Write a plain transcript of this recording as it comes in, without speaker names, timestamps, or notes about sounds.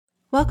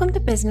Welcome to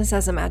Business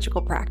as a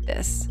Magical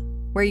Practice,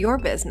 where your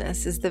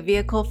business is the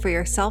vehicle for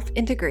your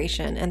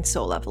self-integration and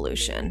soul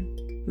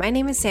evolution. My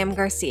name is Sam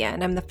Garcia,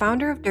 and I'm the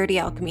founder of Dirty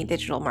Alchemy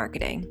Digital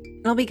Marketing.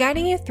 And I'll be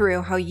guiding you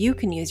through how you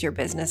can use your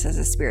business as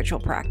a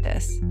spiritual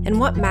practice and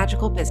what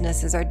magical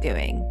businesses are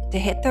doing to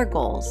hit their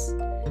goals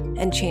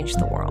and change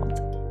the world.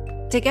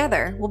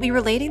 Together, we'll be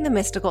relating the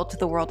mystical to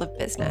the world of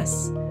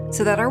business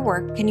so that our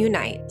work can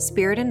unite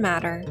spirit and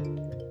matter,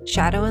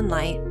 shadow and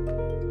light,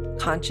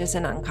 conscious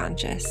and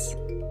unconscious.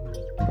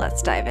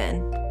 Let's dive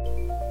in.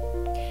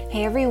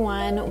 Hey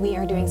everyone, we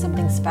are doing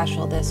something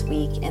special this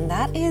week, and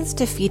that is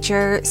to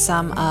feature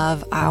some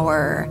of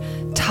our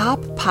top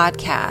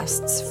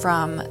podcasts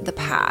from the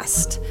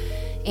past.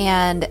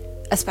 And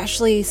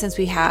especially since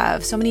we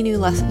have so many new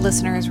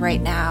listeners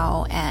right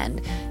now,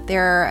 and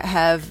there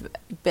have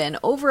been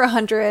over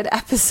 100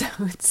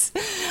 episodes,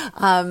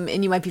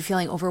 and you might be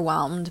feeling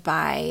overwhelmed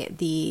by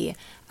the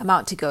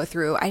amount to go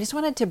through. I just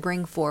wanted to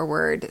bring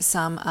forward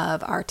some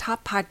of our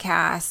top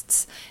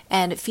podcasts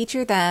and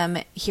feature them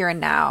here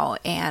and now.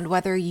 And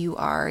whether you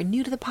are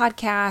new to the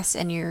podcast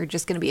and you're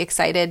just going to be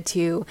excited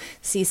to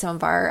see some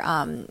of our,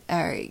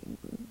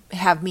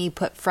 have me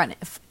put front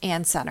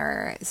and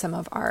center some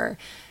of our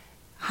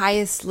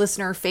highest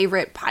listener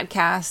favorite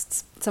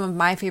podcasts, some of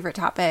my favorite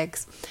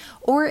topics,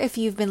 or if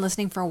you've been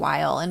listening for a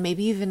while and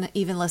maybe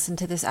even listened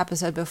to this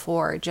episode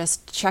before,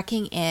 just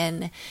checking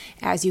in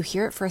as you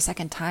hear it for a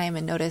second time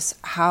and notice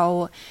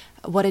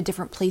what a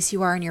different place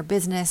you are in your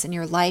business and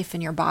your life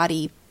and your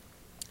body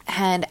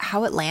and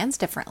how it lands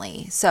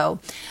differently. So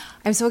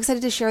I'm so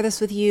excited to share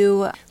this with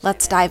you.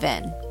 Let's dive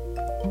in.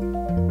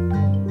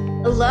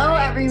 Hello,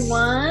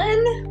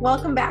 everyone.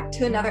 Welcome back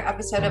to another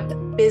episode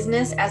of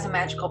Business as a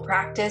Magical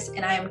Practice.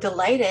 And I am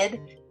delighted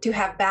to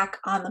have back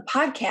on the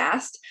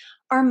podcast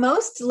our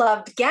most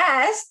loved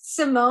guest,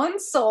 Simone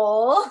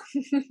Seol.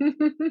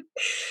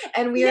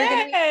 And we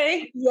are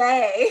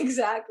yay,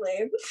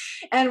 exactly.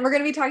 And we're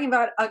going to be talking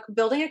about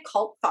building a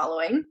cult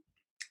following.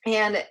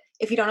 And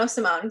if you don't know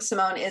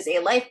Simone is a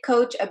life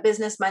coach, a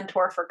business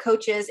mentor for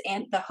coaches,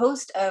 and the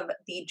host of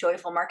the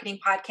Joyful Marketing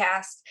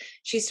podcast.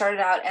 She started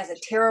out as a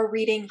tarot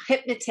reading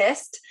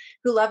hypnotist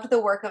who loved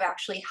the work of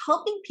actually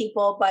helping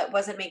people, but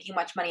wasn't making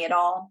much money at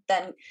all.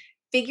 Then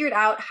figured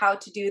out how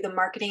to do the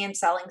marketing and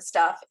selling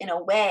stuff in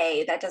a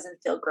way that doesn't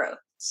feel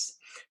gross.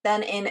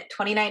 Then in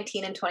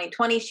 2019 and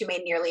 2020, she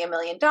made nearly $1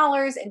 million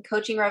in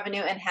coaching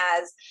revenue and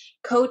has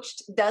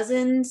coached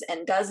dozens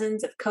and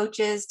dozens of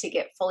coaches to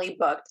get fully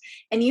booked.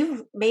 And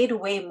you've made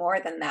way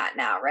more than that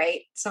now,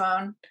 right,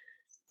 Simone?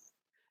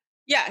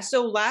 Yeah.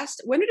 So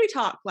when did we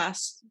talk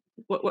last?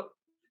 When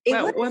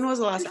was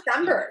the last?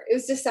 December. It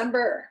was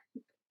December.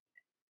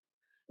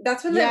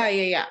 That's when.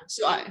 Yeah.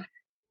 So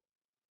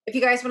if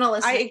you guys want to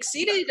listen, I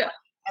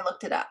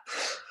looked it up.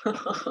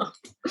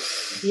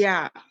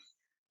 Yeah.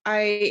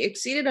 I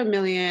exceeded $1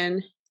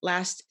 million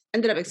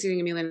ended up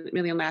exceeding $1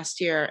 million last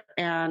year,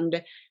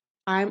 and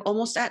I'm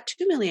almost at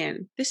 2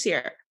 million this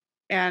year.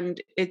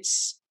 And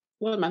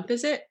what month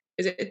is it?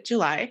 Is it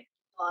July?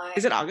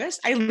 Is it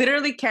August? I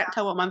literally can't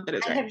tell what month it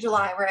is. End of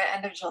July. We're at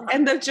end of July.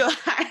 End of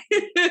July.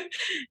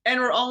 And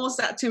we're almost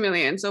at 2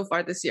 million so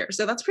far this year.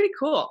 So that's pretty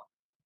cool.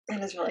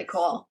 That is really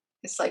cool.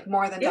 It's like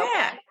more than double,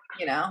 not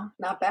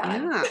bad.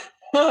 Yeah.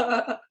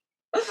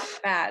 Not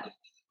bad.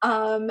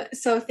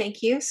 So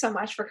thank you so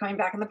much for coming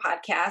back on the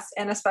podcast,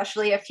 and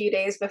especially a few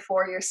days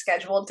before you're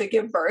scheduled to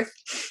give birth.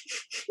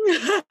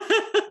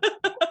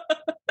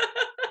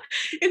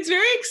 It's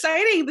very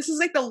exciting. This is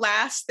like the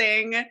last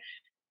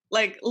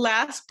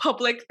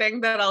public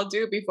thing that I'll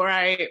do before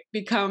I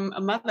become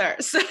a mother.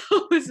 So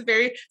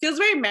feels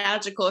very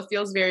magical. It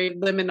feels very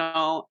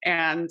liminal.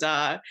 And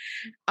I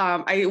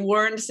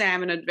warned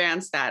Sam in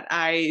advance that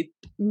I'm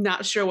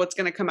not sure what's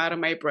going to come out of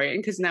my brain,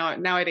 because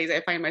nowadays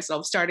I find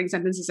myself starting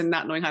sentences and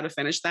not knowing how to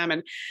finish them.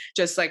 And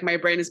just like my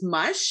brain is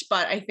mush,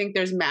 but I think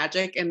there's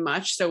magic in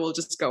mush. So we'll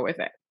just go with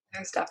it.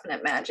 There's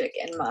definite magic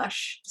in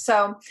mush.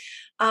 So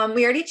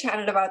we already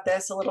chatted about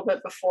this a little bit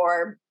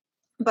before,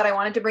 but I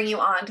wanted to bring you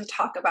on to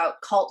talk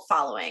about cult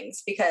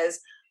followings, because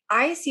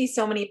I see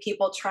so many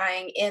people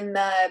trying in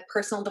the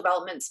personal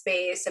development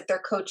space, if they're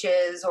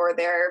coaches or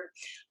they're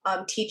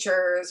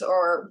teachers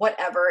or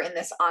whatever in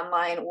this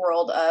online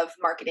world of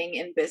marketing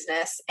and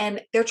business,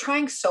 and they're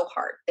trying so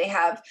hard. They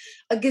have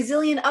a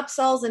gazillion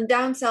upsells and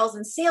downsells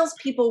and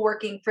salespeople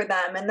working for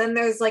them. And then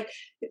there's like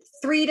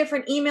 3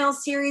 different email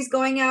series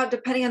going out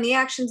depending on the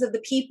actions of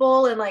the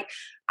people. And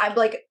I'm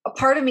like, a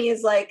part of me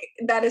is like,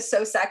 that is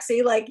so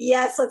sexy. Like,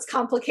 yes, let's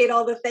complicate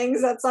all the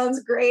things. That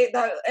sounds great.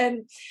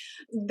 And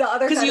the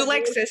other, because you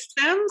like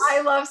systems.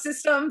 I love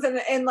systems,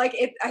 and like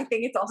it. I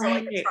think it's also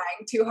like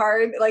trying too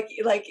hard. Like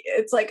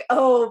it's like,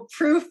 oh,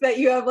 proof that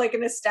you have like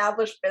an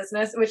established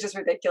business, which is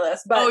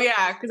ridiculous. But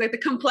because like the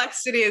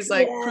complexity is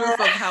like proof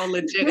of how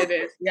legit it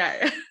is.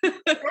 Yeah.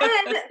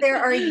 And there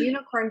are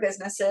unicorn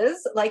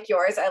businesses like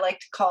yours. I like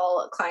to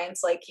call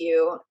clients like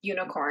you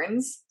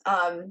unicorns,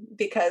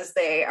 because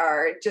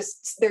they're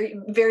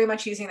very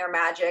much using their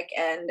magic,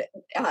 and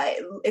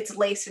it's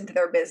laced into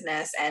their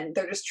business, and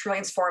they're just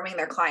transforming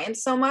their clients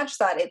so much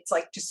that it's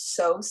like just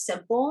so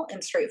simple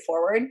and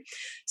straightforward.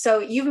 So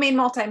you've made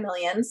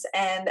multi-millions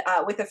and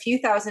with a few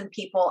thousand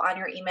people on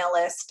your email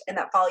list and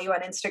that follow you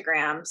on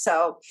Instagram.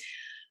 So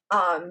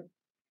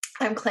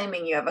I'm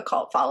claiming you have a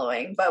cult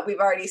following, but we've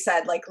already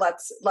said like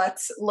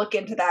let's look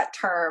into that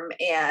term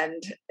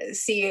and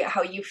see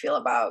how you feel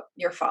about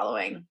your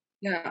following.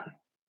 Yeah.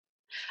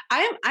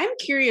 I'm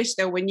curious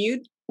though, when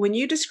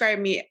you describe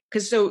me,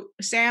 because so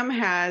Sam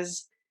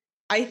has,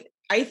 I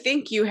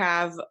think you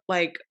have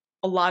like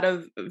a lot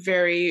of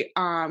very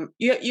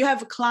you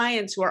have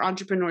clients who are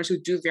entrepreneurs who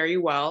do very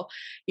well,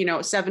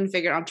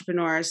 7-figure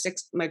entrepreneurs,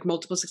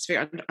 multiple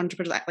 6-figure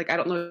entrepreneurs. Like I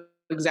don't know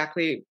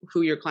exactly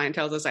who your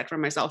clientele is aside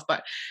from myself,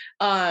 but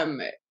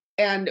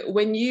and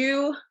when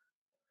you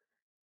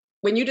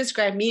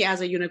describe me as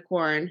a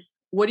unicorn,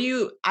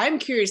 I'm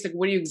curious, like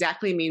what do you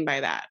exactly mean by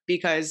that?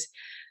 Because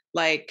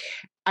like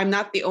I'm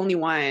not the only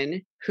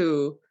one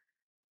who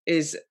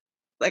is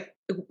like,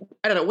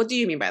 I don't know, what do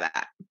you mean by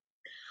that?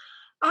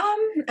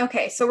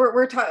 Okay, so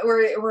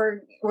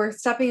we're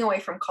stepping away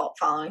from cult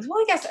followings. Well,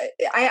 I guess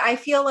I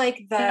feel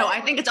like No,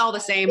 I think it's all the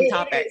same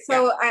topic.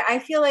 So yeah. I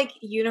feel like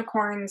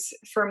unicorns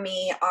for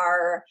me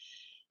are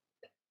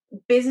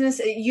business.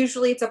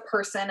 Usually it's a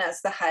person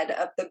as the head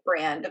of the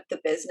brand of the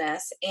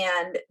business,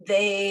 and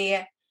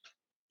they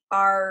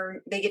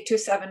get to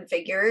 7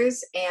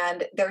 figures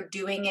and they're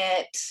doing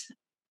it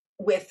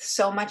with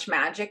so much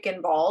magic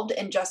involved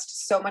and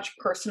just so much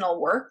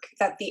personal work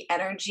that the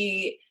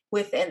energy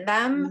within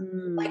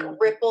them like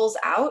ripples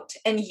out.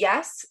 And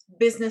yes,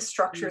 business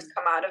structures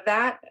come out of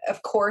that.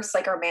 Of course,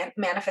 like our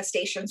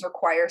manifestations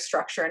require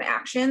structure and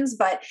actions,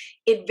 but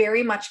it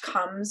very much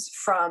comes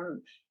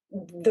from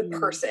the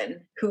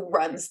person who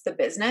runs the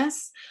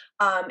business,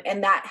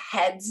 and that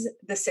heads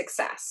the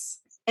success.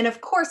 And of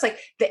course, like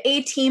the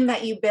A team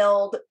that you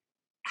build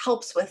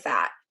helps with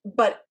that,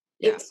 but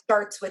it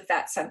starts with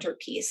that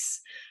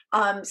centerpiece.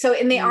 So,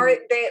 and they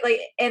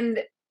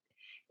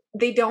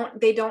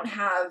don't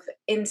have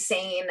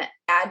insane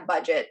ad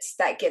budgets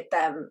that get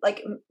them,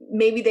 like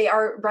maybe they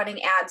are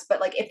running ads,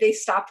 but like if they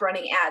stopped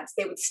running ads,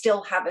 they would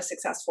still have a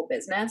successful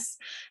business.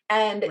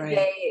 And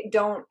they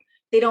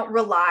don't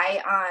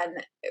rely on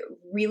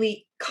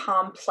really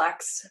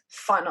complex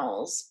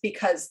funnels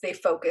because they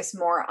focus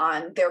more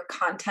on their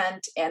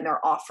content and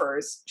their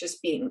offers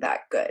just being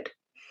that good.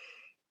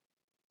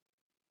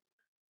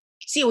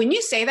 See, when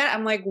you say that,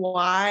 I'm like,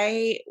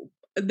 why?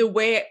 The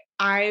way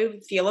I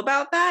feel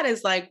about that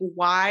is like,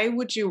 why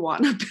would you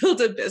want to build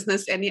a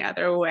business any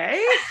other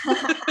way?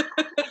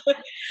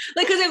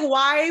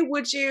 Why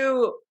would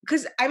you?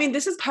 Because I mean,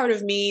 this is part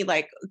of me.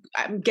 Like,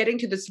 I'm getting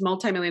to this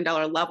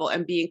multi-million-dollar level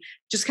and being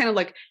just kind of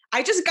like,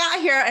 I just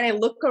got here and I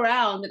look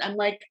around and I'm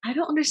like, I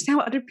don't understand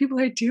what other people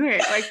are doing.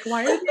 Like,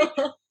 why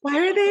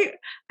are they?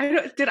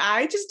 Did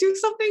I just do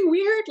something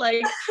weird?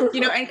 Like,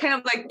 and kind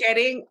of like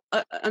getting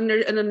an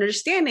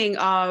understanding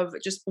of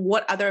just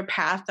what other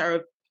paths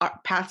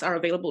are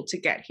available to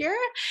get here.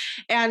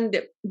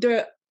 And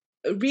the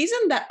reason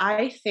that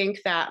I think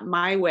that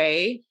my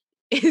way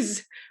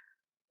is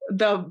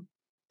the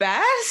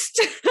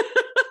best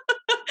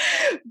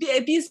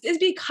is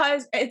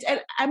because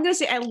I'm going to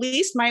say at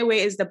least my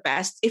way is the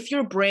best if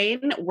your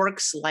brain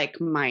works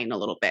like mine a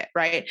little bit,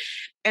 right?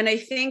 And I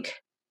think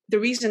the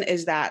reason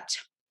is that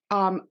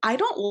I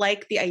don't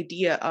like the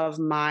idea of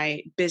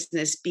my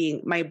business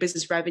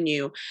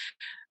revenue,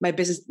 my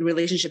business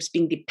relationships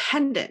being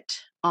dependent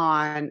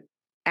on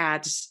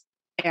ads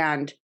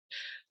and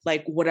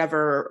like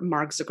whatever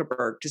Mark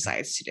Zuckerberg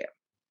decides to do.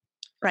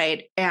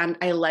 Right. And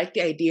I like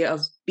the idea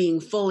of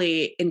being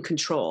fully in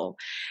control.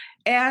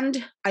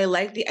 And I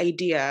like the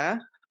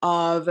idea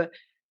of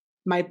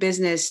my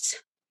business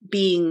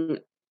being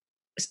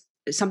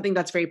something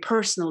that's very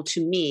personal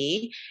to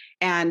me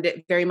and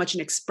very much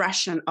an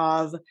expression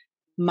of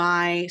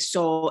my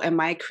soul and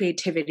my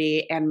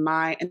creativity and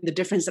the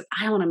difference that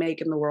I want to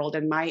make in the world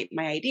and my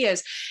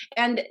ideas.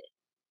 And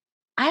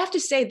I have to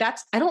say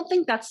I don't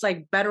think that's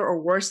like better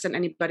or worse than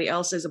anybody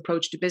else's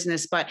approach to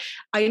business, but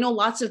I know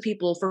lots of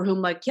people for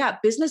whom like, yeah,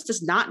 business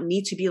does not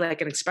need to be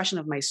like an expression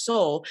of my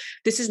soul.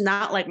 This is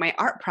not like my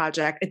art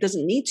project. It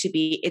doesn't need to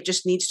be, it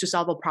just needs to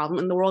solve a problem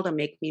in the world and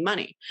make me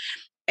money.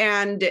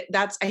 And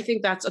I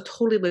think that's a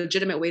totally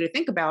legitimate way to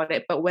think about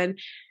it. But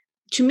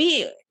to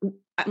me,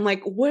 I'm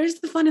like,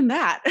 where's the fun in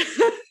that?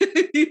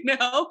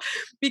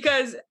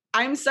 Because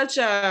I'm such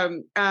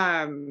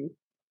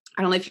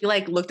I don't know if you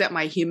like looked at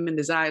my human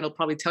design, it'll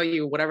probably tell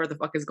you whatever the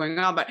fuck is going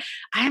on, but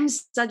I'm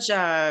such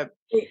a...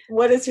 Wait,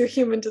 what is your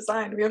human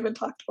design? We haven't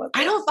talked about that.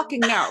 I don't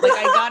fucking know. Like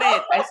I got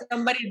it.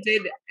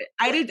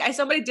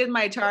 Somebody did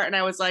my chart and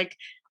I was like,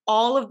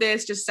 all of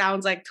this just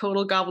sounds like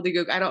total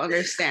gobbledygook. I don't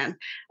understand.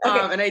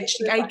 Okay, and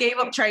I gave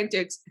up trying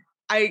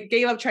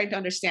to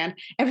understand.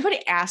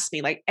 Everybody asked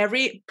me like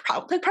probably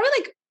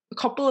like a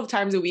couple of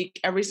times a week,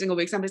 every single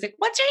week, somebody's like,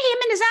 what's your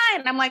human design?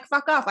 And I'm like,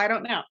 fuck off. I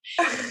don't know.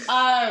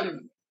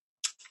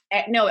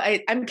 No,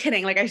 I'm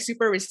kidding. Like I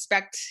super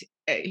respect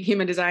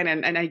human design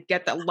and I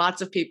get that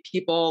lots of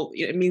people,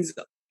 it means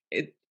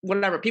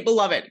whatever, people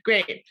love it.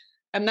 Great.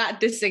 I'm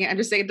not dissing it. I'm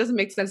just saying it doesn't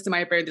make sense to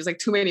my brain. There's like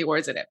too many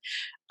words in it.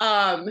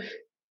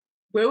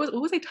 What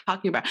was I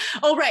talking about?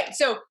 Oh, right.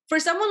 So for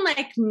someone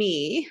like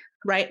me,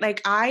 right?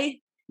 Like I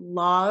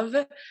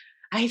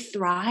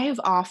thrive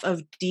off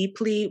of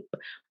deeply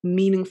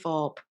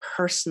meaningful,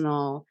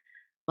 personal,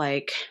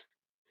 like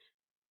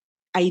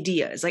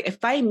ideas. Like if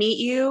I meet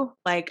you,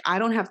 like I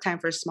don't have time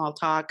for small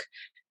talk.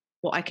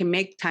 Well, I can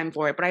make time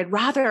for it, but I'd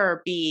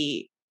rather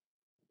be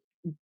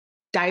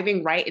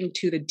diving right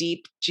into the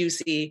deep,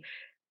 juicy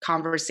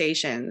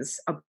conversations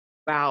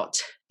about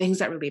things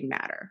that really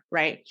matter,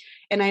 right?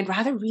 And I'd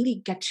rather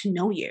really get to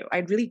know you.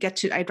 I'd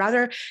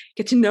rather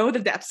get to know the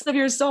depths of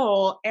your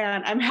soul.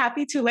 And I'm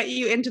happy to let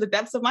you into the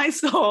depths of my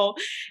soul.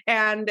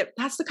 And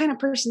that's the kind of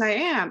person I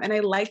am. And I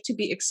like to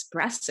be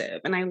expressive,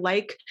 and I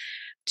like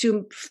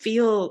to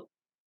feel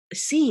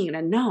seen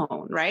and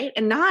known, right?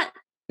 And not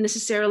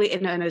necessarily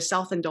in a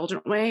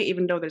self-indulgent way,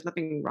 even though there's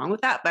nothing wrong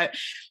with that, but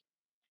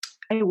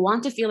I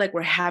want to feel like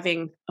we're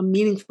having a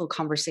meaningful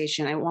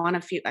conversation. I want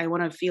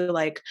to feel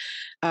like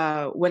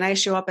when I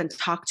show up and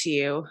talk to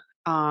you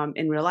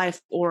in real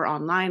life or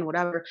online,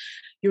 whatever,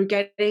 you're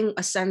getting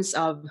a sense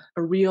of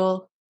a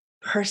real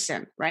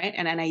person, right?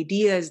 And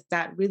ideas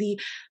that really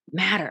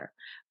matter.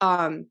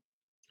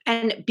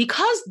 And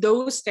because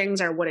those things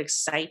are what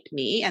excite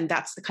me, and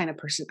that's the kind of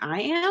person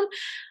I am,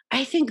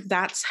 I think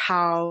that's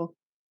how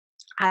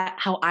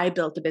I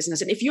built the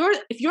business. And if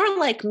you're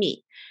like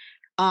me,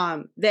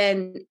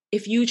 then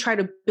if you try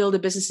to build a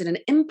business in an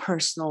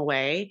impersonal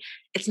way,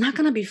 it's not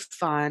going to be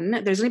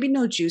fun. There's going to be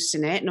no juice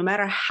in it, no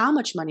matter how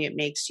much money it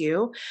makes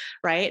you,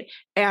 right?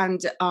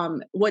 And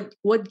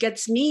what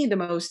gets me the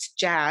most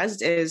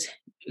jazzed is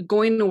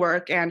going to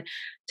work and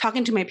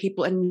talking to my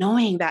people and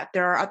knowing that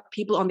there are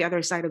people on the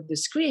other side of the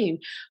screen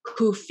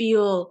who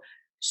feel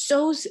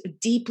so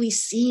deeply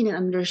seen and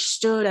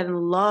understood and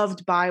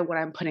loved by what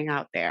I'm putting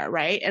out there,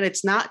 right? And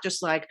it's not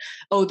just like,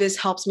 oh, this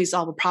helps me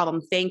solve a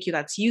problem. Thank you.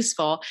 That's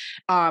useful.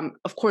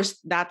 Of course,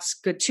 that's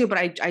good too.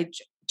 But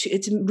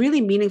it's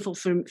really meaningful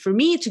for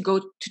me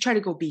to try to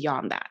go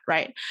beyond that,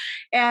 right?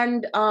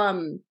 And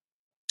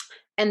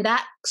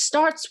that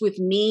starts with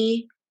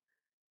me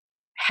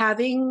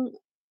having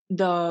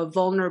the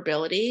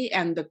vulnerability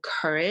and the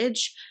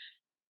courage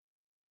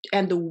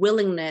and the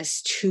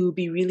willingness to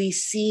be really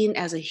seen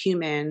as a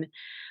human,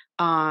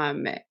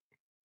 like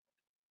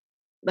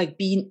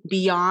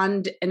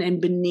beyond and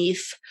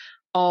beneath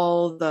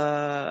all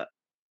the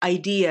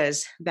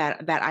ideas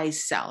that I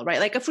sell, right?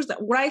 Like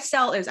what I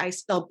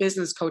sell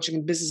business coaching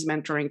and business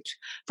mentoring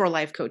for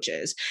life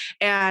coaches.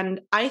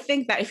 And I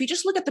think that if you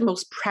just look at the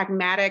most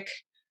pragmatic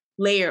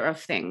layer of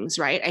things,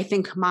 right? I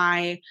think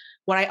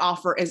what I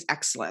offer is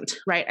excellent,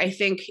 right? I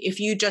think if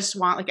you just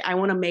want, like, I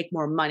want to make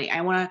more money.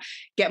 I want to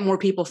get more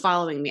people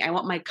following me. I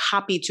want my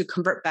copy to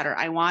convert better.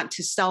 I want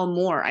to sell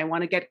more. I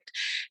want to get,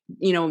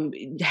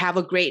 have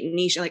a great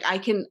niche. Like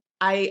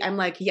I'm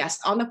like, yes,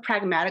 on the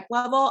pragmatic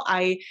level,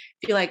 I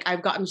feel like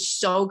I've gotten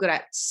so good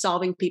at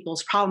solving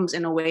people's problems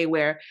in a way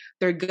where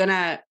they're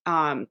gonna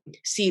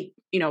see,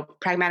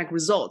 pragmatic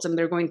results, and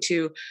they're going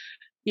to,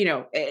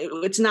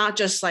 it's not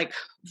just like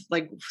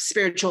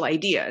spiritual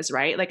ideas,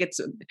 right? Like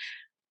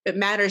it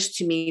matters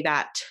to me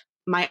that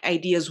my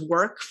ideas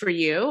work for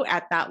you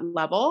at that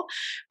level.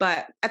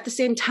 But at the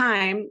same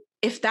time,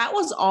 if that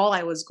was all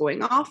I was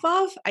going off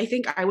of, I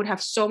think I would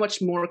have so much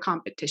more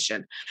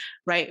competition,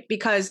 right?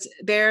 Because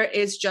there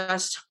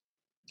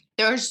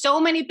are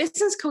so many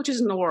business coaches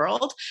in the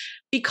world,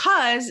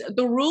 because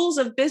the rules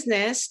of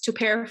business, to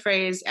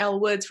paraphrase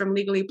Elle Woods from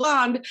Legally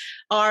Blonde,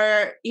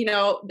 are,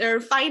 they're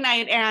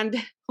finite and,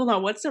 hold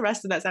on, what's the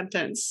rest of that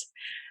sentence?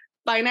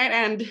 Finite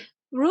and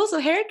rules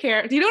of hair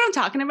care. Do you know what I'm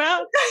talking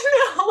about?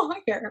 No,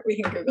 here we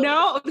can Google.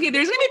 No, okay.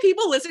 There's gonna be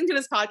people listening to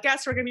this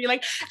podcast who are gonna be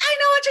like, "I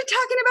know what you're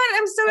talking about.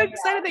 I'm so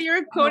excited that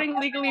you're quoting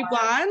Legally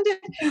Blonde."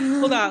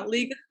 Hold on,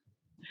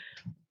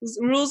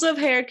 rules of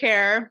hair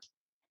care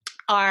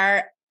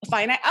are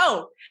finite.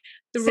 Oh,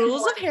 the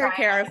rules of hair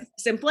care are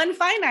simple and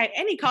finite.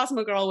 Any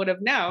Cosmo girl would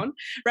have known,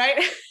 right?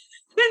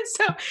 And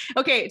so,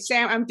 okay,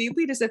 Sam, I'm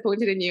deeply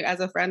disappointed in you as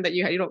a friend that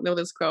you don't know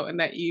this quote and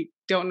that you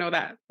don't know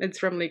that it's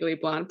from Legally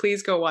Blonde.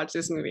 Please go watch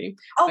this movie.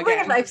 Oh my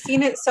gosh, I've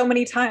seen it so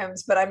many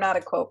times, but I'm not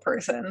a quote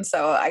person,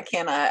 so I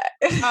cannot.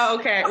 Oh,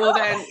 okay. Well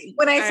then,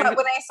 when I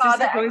saw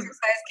that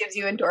exercise gives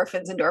you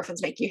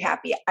endorphins make you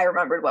happy, I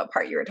remembered what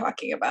part you were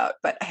talking about,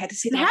 but I had to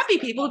see that. Happy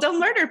people don't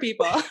murder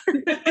people.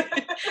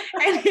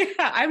 And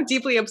yeah, I'm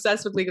deeply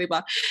obsessed with Legally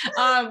Blonde.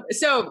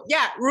 So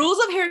yeah,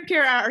 rules of hair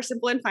care are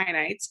simple and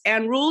finite,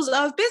 and rules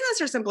of business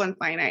are simple and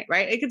finite,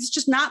 right? It's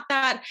just not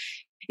that.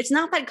 It's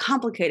not that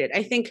complicated.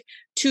 I think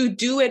to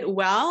do it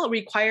well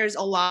requires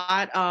a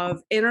lot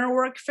of inner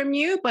work from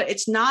you, but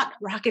it's not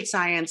rocket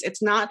science.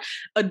 It's not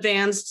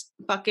advanced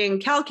fucking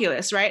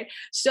calculus, right?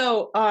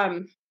 So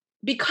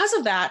because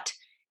of that,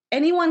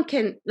 anyone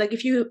can, like,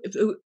 if you've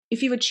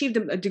achieved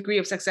a degree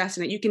of success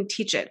in it, you can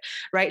teach it,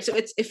 right? So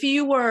it's,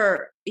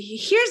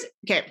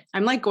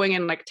 I'm like going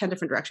in like 10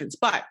 different directions,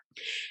 but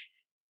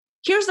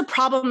here's the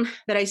problem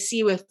that I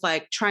see with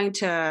like trying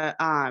to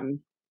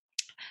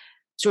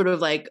sort of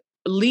like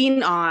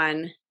lean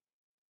on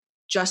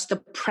just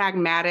the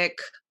pragmatic,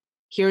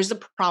 here's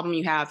the problem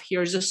you have,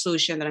 here's the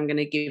solution that I'm going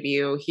to give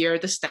you, here are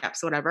the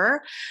steps,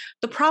 whatever.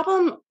 The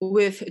problem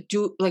with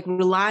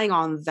relying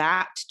on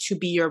that to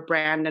be your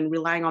brand and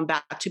relying on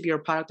that to be your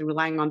product and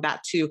relying on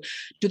that to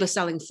do the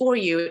selling for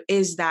you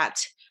is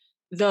that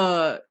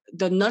the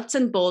nuts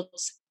and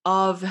bolts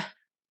of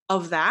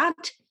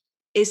that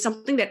is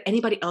something that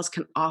anybody else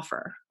can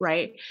offer,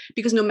 right?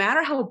 Because no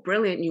matter how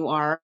brilliant you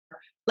are,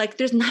 like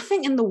there's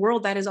nothing in the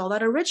world that is all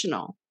that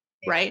original.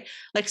 Right?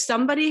 Like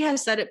somebody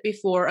has said it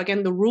before,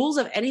 again, the rules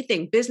of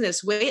anything,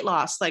 business, weight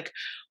loss, like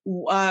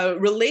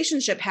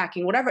relationship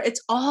hacking, whatever,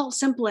 it's all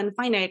simple and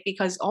finite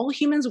because all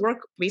humans work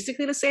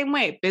basically the same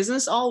way.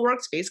 Business all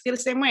works basically the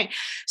same way.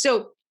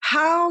 So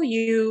how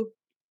you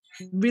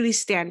really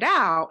stand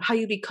out, how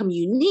you become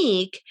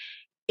unique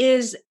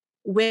is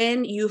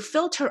when you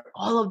filter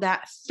all of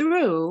that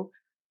through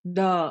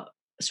the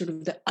sort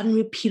of the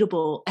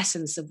unrepeatable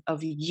essence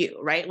of you,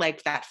 right?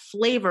 Like that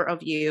flavor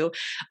of you.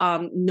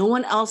 No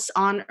one else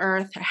on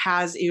earth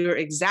has your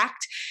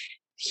exact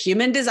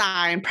human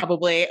design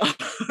probably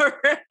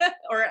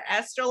or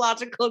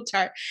astrological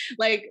chart.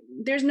 Like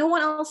there's no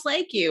one else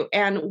like you.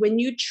 And when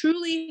you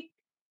truly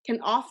can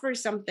offer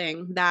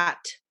something that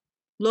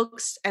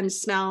looks and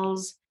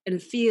smells and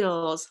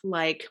feels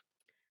like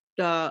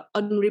the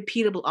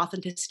unrepeatable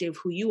authenticity of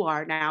who you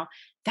are now,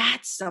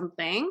 that's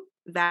something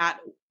that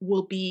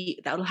will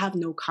have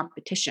no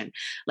competition.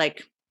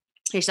 Like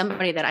there's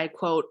somebody that I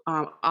quote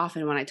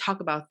often when I talk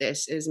about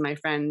this is my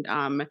friend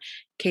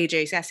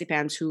KJ Sassy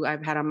Pants, who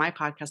I've had on my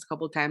podcast a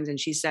couple of times, and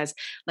she says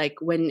like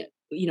when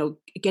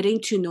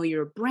getting to know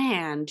your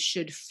brand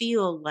should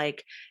feel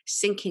like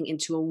sinking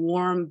into a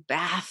warm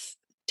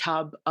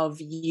bathtub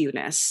of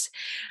you-ness,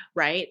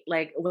 right?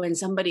 Like when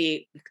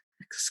somebody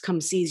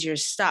come sees your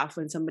stuff,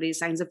 when somebody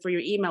signs up for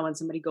your email, when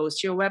somebody goes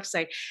to your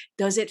website,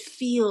 does it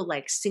feel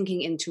like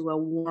sinking into a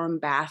warm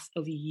bath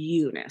of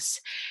you-ness?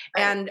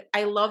 And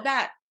I love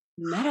that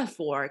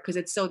metaphor because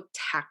it's so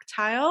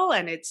tactile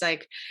and it's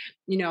like,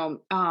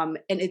 and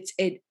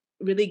it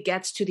really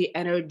gets to the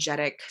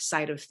energetic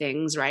side of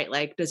things, right?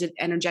 Like, does it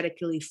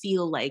energetically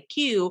feel like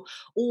you,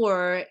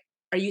 or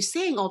are you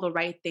saying all the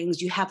right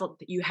things? You have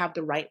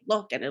the right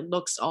look and it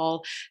looks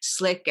all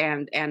slick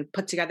and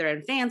put together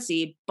and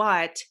fancy,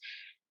 but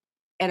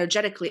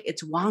energetically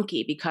it's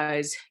wonky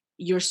because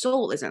your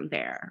soul isn't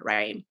there,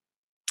 right?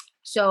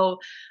 So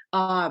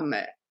I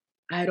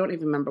don't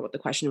even remember what the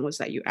question was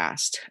that you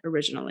asked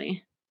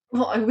originally.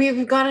 Well,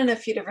 we've gone in a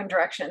few different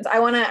directions. I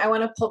want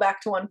to pull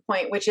back to one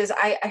point, which is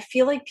I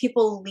feel like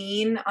people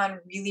lean on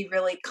really,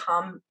 really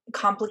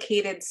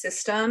complicated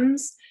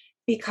systems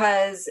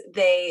because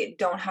they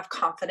don't have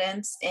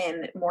confidence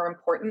in more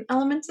important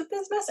elements of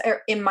business,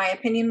 or in my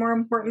opinion, more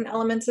important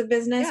elements of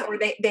business, or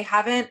they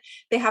haven't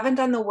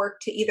done the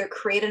work to either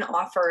create an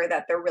offer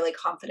that they're really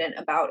confident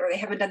about, or they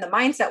haven't done the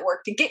mindset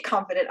work to get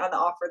confident on the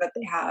offer that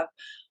they have.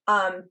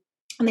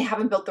 And they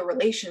haven't built the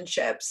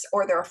relationships,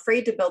 or they're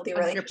afraid to build the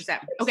relationships.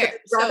 100%. Okay.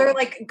 So rather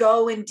like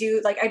go and do,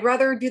 like, I'd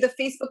rather do the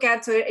Facebook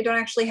ad so I don't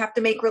actually have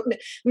to meet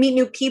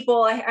new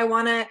people. I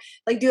want to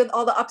like do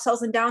all the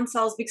upsells and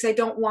downsells because I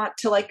don't want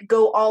to like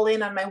go all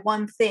in on my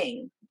one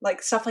thing,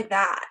 like stuff like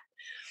that.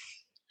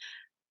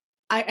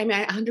 I mean,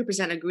 I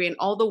 100% agree. And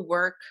all the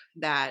work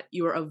that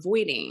you're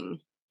avoiding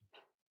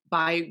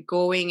by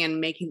going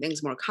and making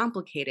things more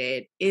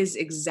complicated is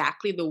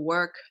exactly the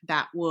work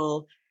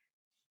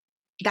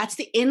that's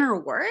the inner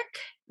work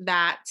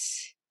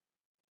that's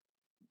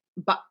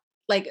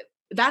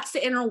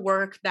the inner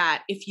work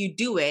that if you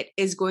do it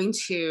is going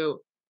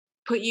to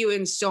put you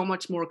in so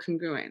much more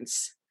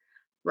congruence,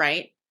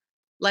 right?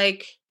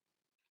 Like,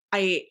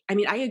 I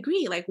mean, I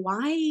agree. Like,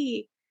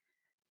 why?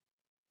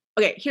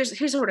 Okay, here's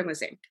what I'm going to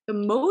say.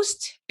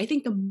 I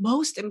think the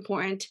most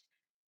important,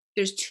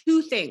 there's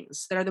two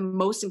things that are the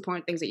most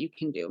important things that you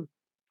can do.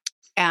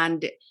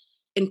 And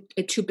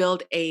to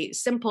build a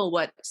simple,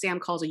 what Sam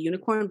calls a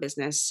unicorn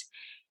business.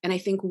 And I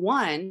think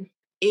one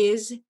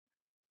is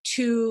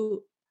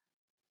to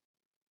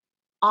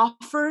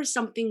offer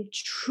something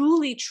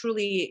truly,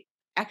 truly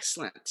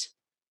excellent.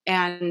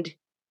 And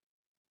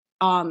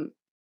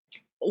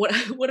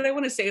what I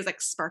want to say is like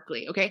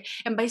sparkly, okay?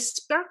 And by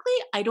sparkly,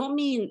 I don't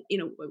mean,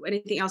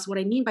 anything else. What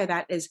I mean by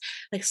that is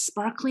like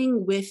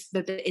sparkling with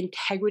the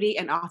integrity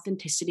and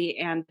authenticity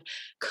and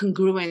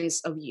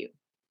congruence of you.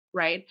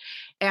 Right.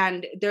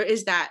 And there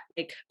is that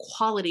like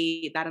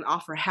quality that an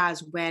offer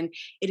has when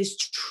it is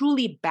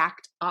truly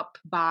backed up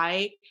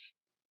by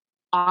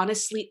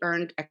honestly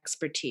earned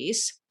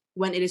expertise,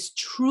 when it is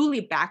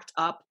truly backed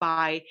up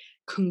by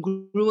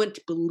congruent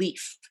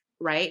belief,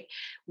 right?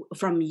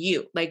 From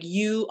you. Like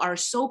you are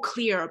so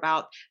clear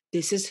about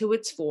this is who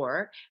it's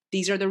for.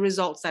 These are the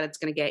results that it's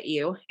going to get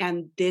you.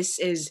 And this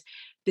is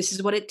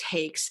what it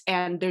takes.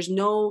 And there's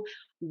no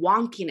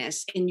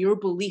wonkiness in your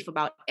belief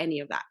about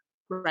any of that.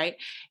 Right.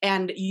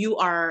 And you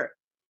are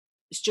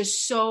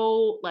just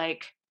so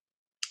like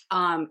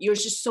you're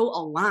just so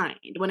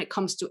aligned when it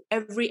comes to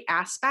every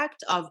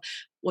aspect of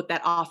what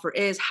that offer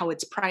is, how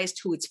it's priced,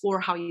 who it's for,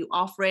 how you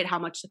offer it, how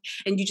much,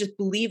 and you just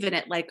believe in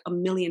it like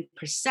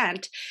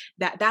 1,000,000%.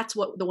 That's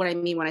what I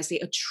mean when I say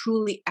a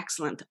truly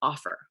excellent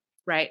offer.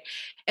 Right.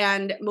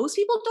 And most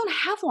people don't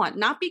have one,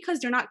 not because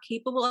they're not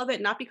capable of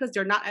it, not because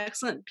they're not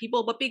excellent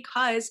people, but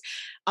because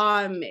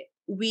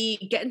we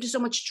get into so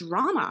much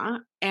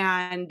drama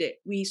and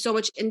so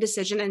much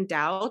indecision and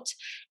doubt,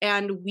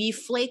 and we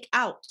flake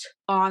out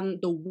on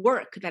the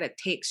work that it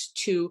takes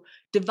to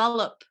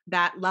develop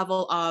that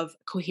level of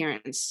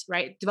coherence,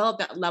 right? Develop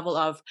that level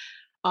of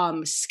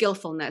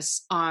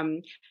skillfulness,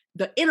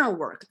 the inner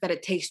work that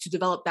it takes to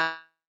develop that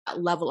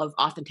level of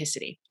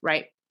authenticity,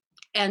 right?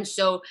 And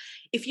so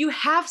if you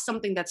have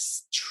something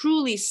that's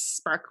truly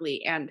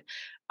sparkly and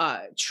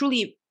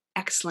truly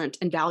excellent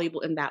and valuable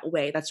in that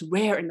way, that's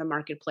rare in the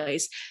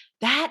marketplace,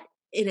 that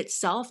in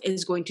itself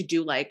is going to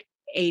do like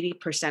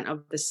 80%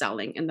 of the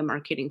selling and the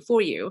marketing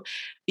for you,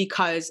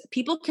 because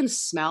people can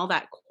smell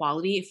that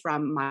quality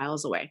from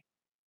miles away.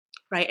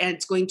 Right. And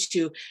it's going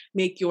to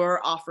make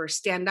your offer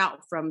stand out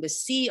from the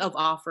sea of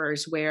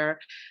offers where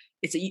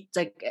it's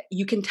like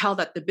you can tell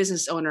that the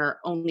business owner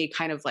only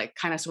kind of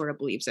sort of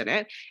believes in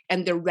it,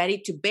 and they're ready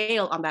to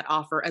bail on that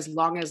offer as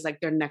long as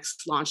like their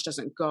next launch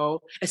doesn't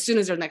go, as soon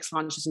as their next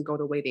launch doesn't go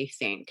the way they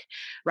think,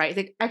 right?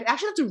 Like,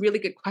 actually, that's a really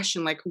good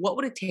question. Like, what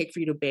would it take for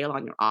you to bail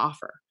on your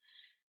offer,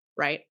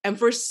 right? And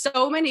for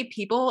so many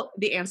people,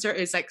 the answer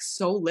is like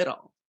so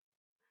little,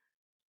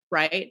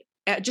 right?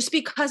 Just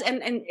because, and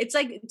it's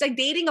like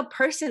dating a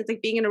person. It's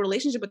like being in a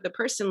relationship with the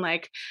person.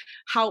 Like,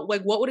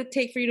 what would it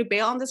take for you to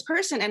bail on this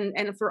person?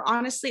 And for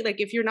honestly, like,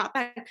 if you're not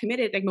that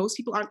committed, like most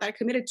people aren't that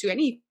committed to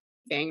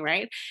anything,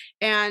 right?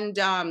 And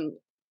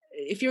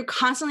if you're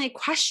constantly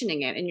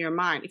questioning it in your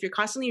mind, if you're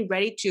constantly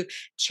ready to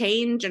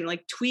change and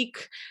like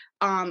tweak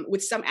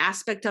with some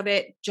aspect of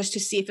it just to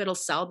see if it'll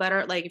sell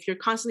better, like if you're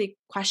constantly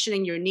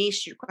questioning your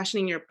niche, you're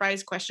questioning your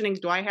price, questioning,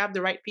 do I have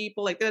the right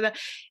people, like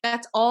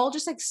that's all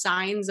just like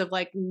signs of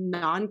like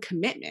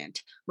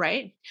non-commitment,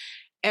 right?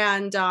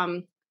 And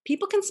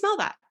people can smell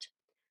that.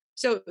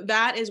 So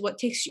that is what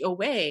takes you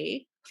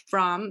away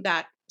from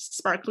that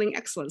sparkling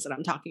excellence that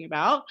I'm talking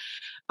about.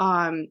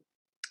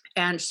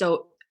 And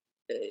so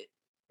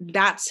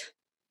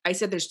I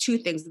said there's two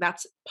things.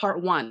 That's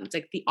part one. It's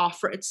like the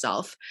offer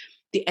itself,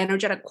 the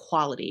energetic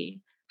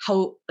quality,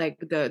 how like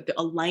the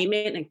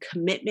alignment and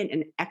commitment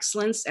and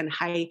excellence and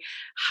high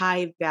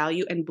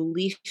value and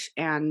belief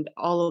and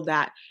all of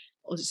that,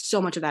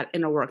 so much of that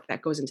inner work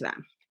that goes into that.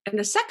 And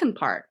the second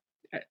part,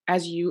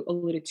 as you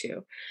alluded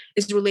to,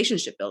 is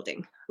relationship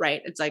building,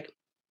 right? It's like,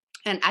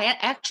 and I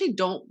actually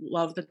don't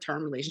love the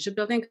term relationship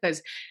building,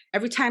 because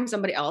every time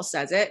somebody else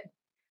says it,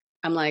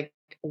 I'm like,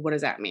 what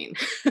does that mean?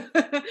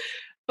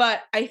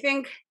 But I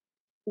think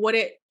what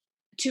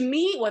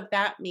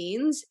that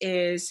means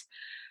is,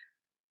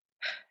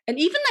 and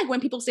even like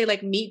when people say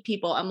like meet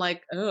people, I'm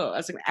like, oh,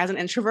 as an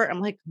introvert, I'm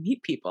like,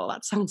 meet people,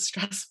 that sounds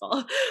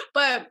stressful.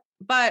 But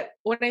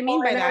what I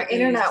mean by that,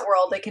 in our internet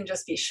world, it can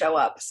just be show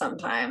up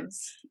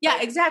sometimes.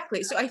 Yeah,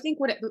 exactly. So I think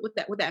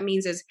what that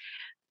means is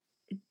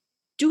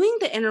doing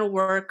the inner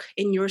work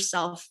in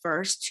yourself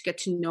first to get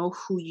to know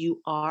who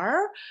you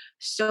are,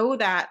 so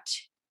that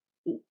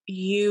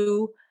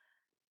you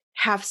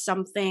have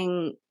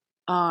something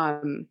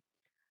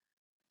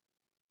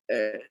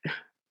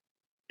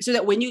so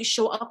that when you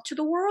show up to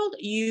the world,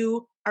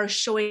 you are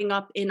showing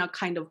up in a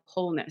kind of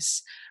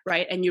wholeness,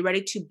 right? And you're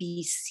ready to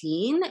be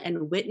seen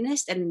and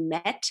witnessed and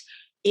met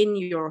in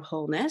your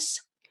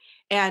wholeness,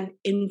 and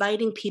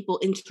inviting people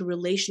into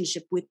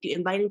relationship with you,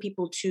 inviting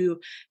people to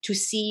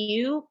see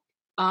you,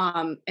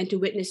 and to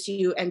witness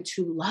you and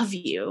to love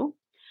you,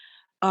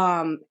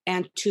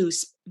 and to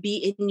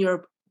be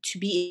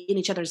in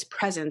each other's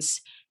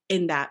presence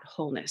in that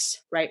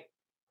wholeness, right?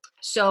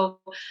 So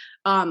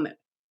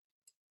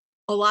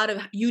a lot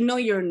of,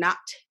 you're not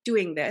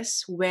doing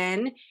this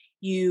when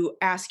you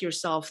ask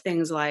yourself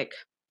things like,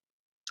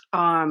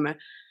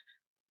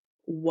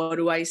 what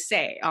do I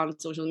say on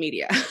social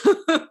media,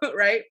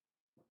 right?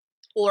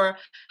 Or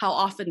how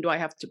often do I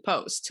have to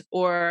post?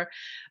 Or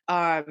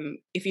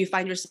if you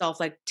find yourself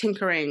like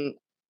tinkering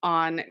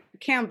on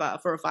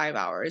Canva for 5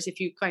 hours, if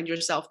you find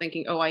yourself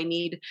thinking, oh, I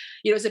need,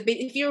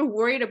 if you're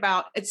worried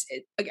about,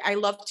 I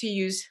love to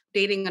use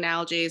dating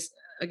analogies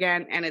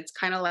again, and it's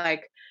kind of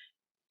like,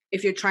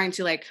 if you're trying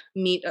to like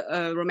meet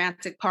a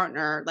romantic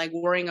partner, like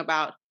worrying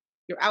about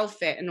your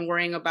outfit and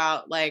worrying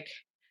about like,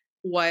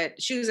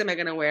 what shoes am I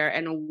going to wear,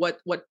 and what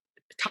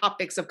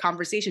topics of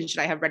conversation should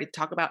I have ready to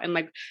talk about, and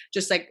like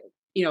just like,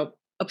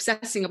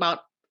 obsessing about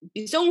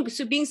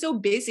being so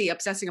busy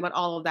obsessing about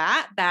all of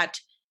that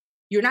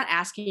you're not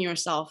asking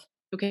yourself,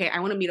 okay, I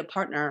want to meet a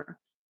partner.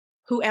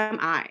 Who am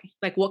I?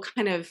 Like,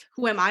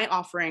 who am I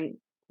offering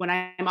when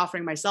I'm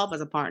offering myself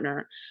as a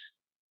partner?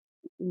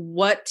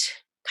 What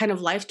kind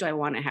of life do I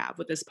want to have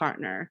with this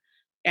partner?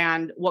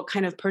 And what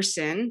kind of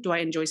person do I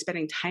enjoy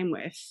spending time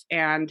with?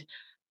 And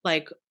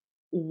like,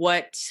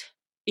 what,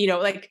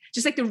 like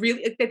just like the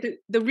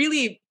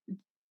really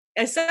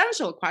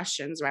essential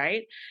questions,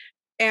 right?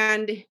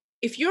 And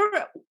if you're,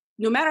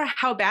 no matter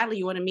how badly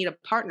you want to meet a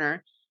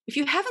partner, if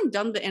you haven't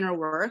done the inner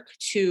work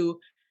to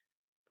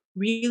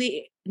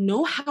really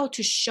know how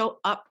to show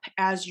up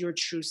as your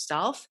true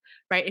self,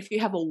 right? If you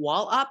have a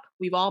wall up,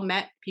 we've all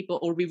met people,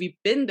 or we've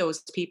been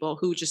those people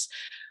who just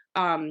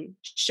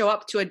show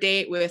up to a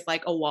date with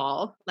like a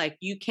wall, like,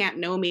 you can't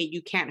know me,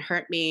 you can't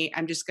hurt me,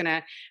 I'm just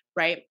gonna,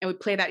 right? And we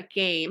play that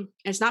game.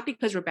 And it's not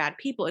because we're bad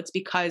people, it's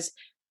because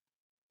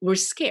we're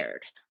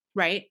scared,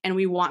 right? And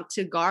we want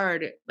to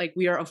guard, like,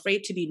 we are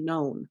afraid to be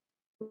known,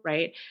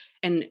 right?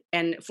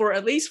 And for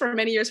at least for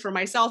many years for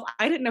myself,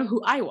 I didn't know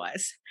who I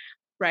was,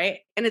 right?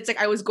 And it's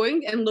like I was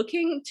going and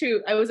looking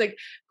to, I was like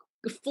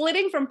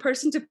flitting from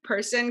person to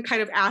person,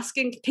 kind of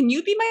asking, can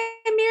you be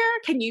my mirror?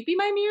 Can you be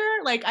my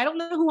mirror? Like, I don't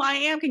know who I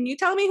am. Can you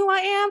tell me who I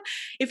am?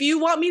 If you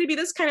want me to be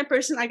this kind of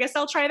person, I guess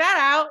I'll try that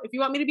out. If you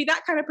want me to be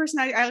that kind of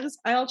person,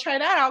 I'll try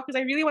that out, because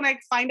I really want to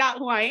find out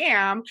who I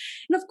am.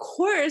 And of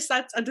course,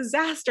 that's a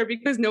disaster,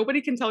 because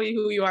nobody can tell you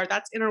who you are.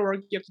 That's inner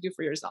work you have to do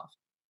for yourself,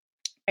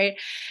 right?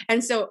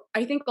 And so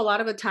I think a lot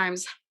of the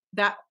times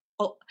that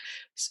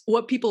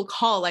what people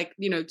call, like,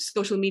 you know,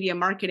 social media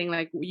marketing,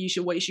 like what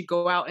you should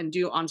go out and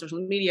do on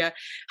social media,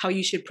 how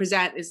you should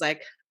present, is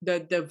like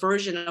the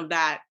version of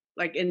that,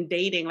 like in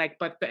dating, like,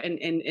 but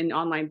in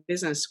online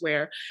business,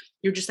 where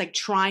you're just like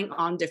trying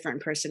on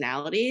different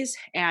personalities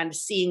and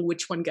seeing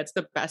which one gets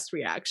the best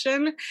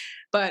reaction,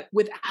 but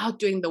without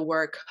doing the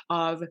work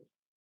of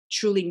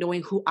truly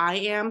knowing who I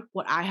am,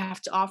 what I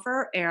have to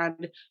offer,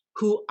 and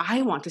who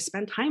I want to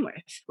spend time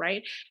with,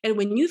 right? And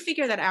when you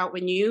figure that out,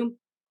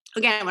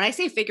 again, when I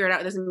say figure it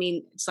out, it doesn't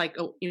mean it's like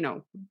a, you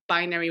know,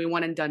 binary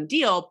one and done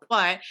deal.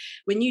 But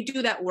when you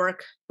do that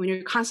work, when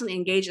you're constantly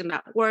engaged in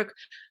that work,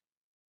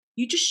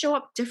 you just show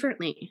up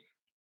differently.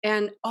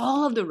 And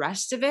all of the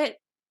rest of it,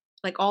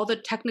 like all the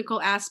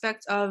technical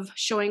aspects of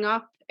showing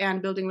up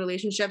and building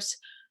relationships,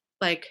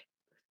 like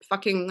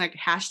fucking like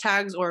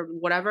hashtags or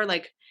whatever,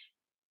 like,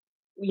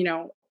 you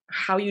know,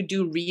 how you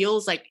do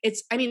reels, like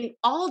I mean,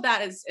 all of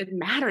that it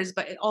matters,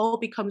 but it all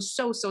becomes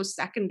so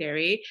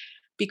secondary,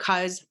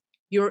 because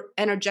your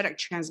energetic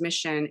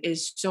transmission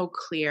is so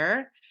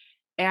clear,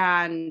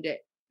 and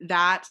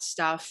that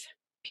stuff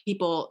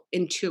people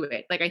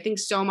intuit. Like, I think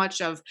so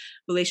much of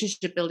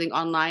relationship building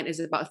online is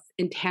about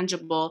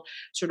intangible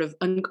sort of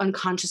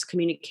unconscious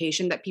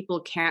communication that people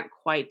can't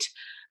quite,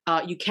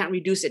 you can't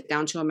reduce it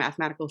down to a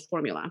mathematical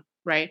formula,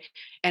 right?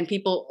 And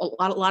people,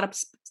 a lot of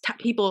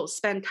people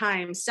spend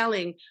time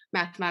selling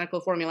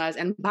mathematical formulas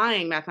and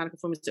buying mathematical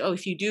formulas. Oh,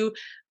 if you do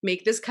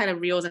make this kind of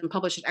reels and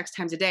publish it X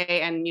times a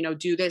day, and, you know,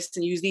 do this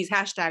and use these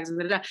hashtags and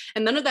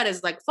none of that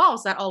is like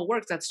false. That all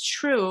works. That's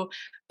true.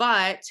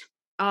 But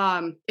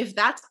if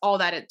that's all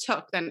that it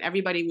took, then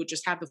everybody would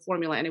just have the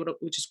formula and it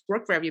would just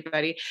work for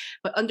everybody.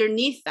 But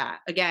underneath that,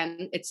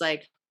 again, it's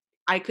like,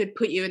 I could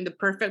put you in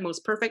the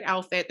most perfect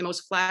outfit, the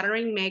most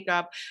flattering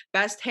makeup,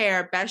 best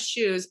hair, best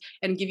shoes,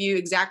 and give you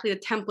exactly the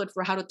template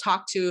for how to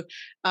talk to,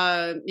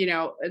 you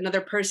know,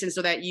 another person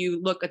so that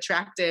you look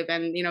attractive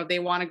and, you know, they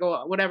want to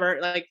go whatever.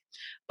 Like,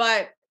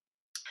 but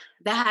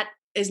that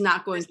is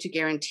not going to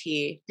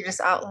guarantee. You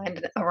just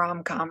outlined a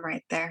rom-com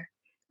right there.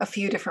 A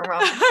few different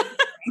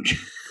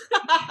rom-coms.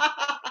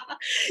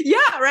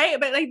 Yeah, right.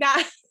 But like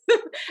that,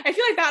 I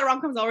feel like that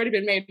rom-com's already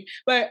been made.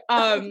 But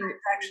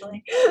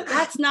actually,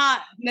 that's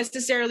not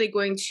necessarily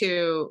going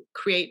to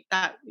create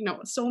that, you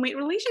know, soulmate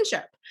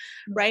relationship,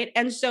 right?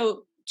 And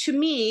so to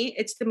me,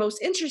 it's the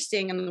most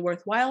interesting and the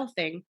worthwhile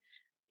thing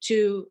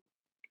to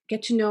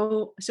get to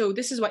know. So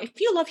this is why, if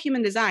you love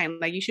human design,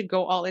 like, you should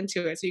go all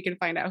into it so you can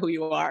find out who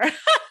you are.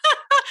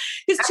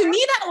 Because to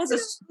me, that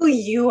was who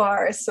you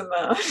are,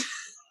 Simone.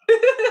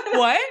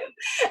 What?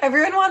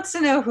 Everyone wants to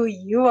know who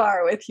you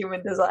are with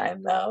human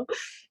design, though.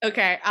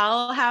 Okay,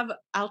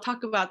 I'll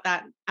talk about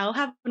that. I'll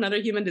have another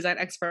human design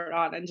expert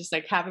on and just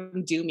like have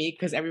him do me,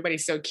 because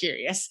everybody's so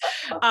curious.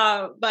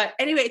 But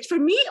anyway, for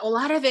me, a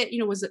lot of it, you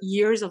know, was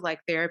years of like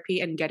therapy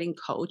and getting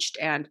coached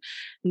and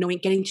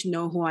getting to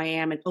know who I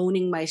am and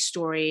owning my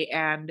story.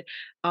 And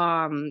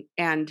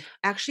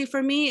actually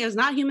for me, it's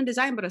not human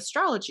design, but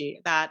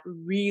astrology that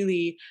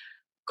really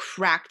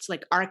cracked,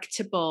 like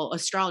archetypal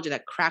astrology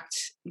that cracked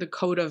the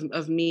code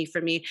of me for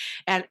me.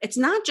 And it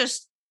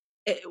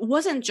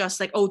wasn't just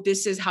like, oh,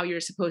 this is how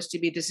you're supposed to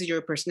be, this is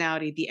your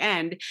personality, the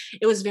end.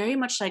 It was very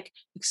much like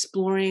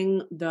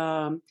exploring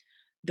the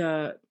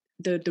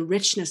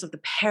richness of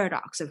the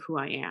paradox of who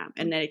I am,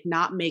 and like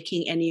not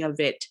making any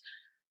of it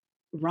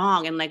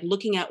wrong, and like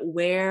looking at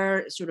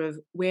where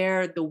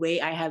the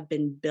way I have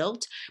been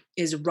built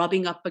is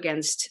rubbing up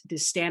against the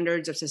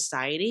standards of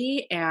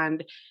society,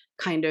 and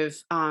kind of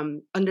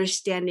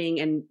understanding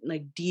and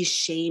like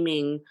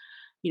de-shaming,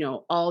 you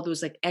know, all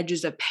those like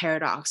edges of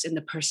paradox in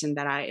the person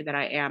that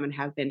I am and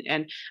have been.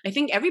 And I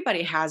think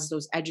everybody has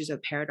those edges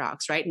of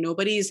paradox, right?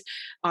 Nobody's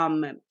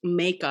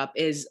makeup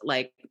is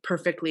like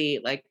perfectly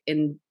like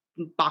in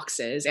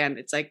boxes, and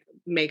it's like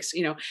makes,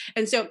 you know,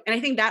 and I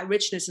think that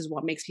richness is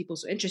what makes people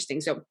so interesting.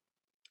 So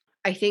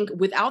I think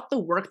without the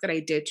work that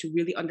I did to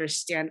really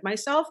understand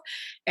myself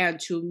and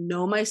to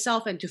know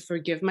myself and to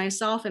forgive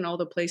myself and all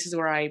the places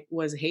where I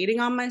was hating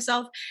on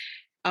myself,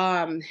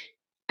 um,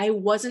 I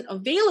wasn't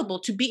available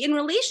to be in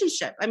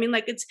relationship. I mean,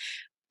 like it's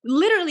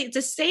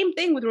the same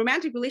thing with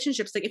romantic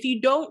relationships. Like if you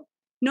don't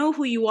know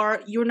who you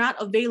are, you're not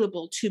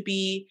available to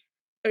be,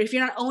 or if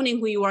you're not owning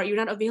who you are, you're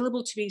not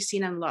available to be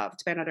seen and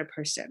loved by another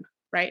person.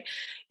 Right.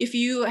 If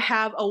you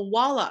have a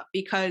wall up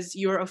because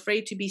you're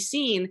afraid to be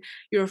seen,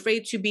 you're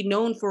afraid to be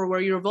known for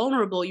where you're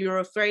vulnerable, you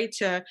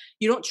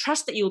don't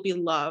trust that you'll be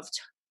loved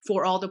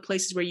for all the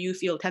places where you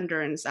feel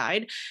tender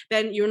inside,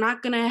 then you're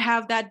not going to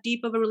have that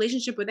deep of a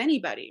relationship with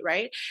anybody,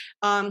 right?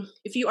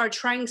 If you are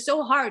trying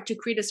so hard to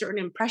create a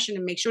certain impression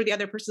and make sure the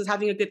other person is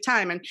having a good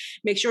time and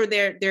make sure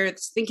they're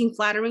thinking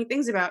flattering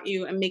things about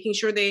you and making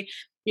sure they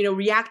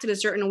react in a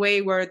certain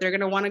way where they're going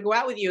to want to go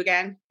out with you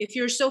again, if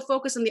you're so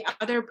focused on the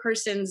other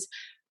person's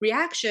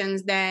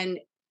reactions, then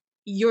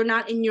you're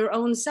not in your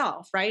own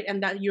self, right?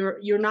 And that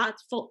you're not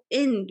full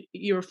in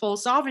your full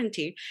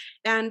sovereignty,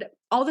 and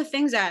all the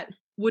things that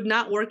would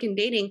not work in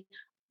dating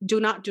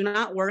do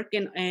not work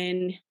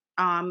in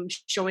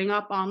showing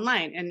up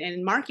online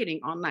and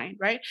marketing online,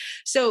 right?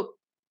 So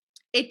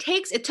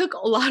it took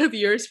a lot of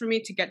years for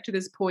me to get to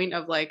this point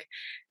of like,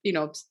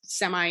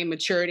 semi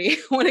maturity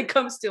when it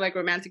comes to like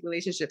romantic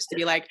relationships, to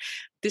be like,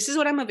 this is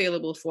what I'm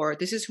available for,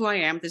 this is who I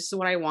am, this is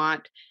what I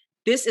want,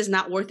 this is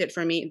not worth it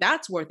for me,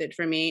 that's worth it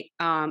for me,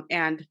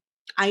 and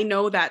I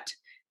know that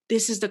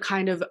this is the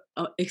kind of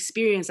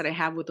experience that I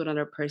have with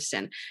another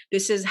person.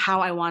 This is how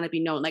I want to be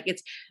known. Like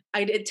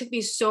it took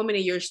me so many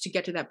years to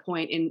get to that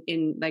point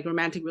in like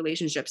romantic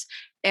relationships.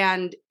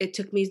 And it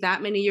took me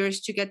that many years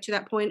to get to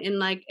that point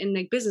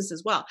in business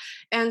as well.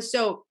 And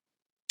so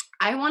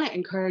I want to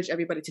encourage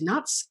everybody to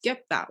not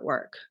skip that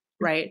work.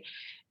 Right.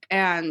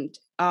 And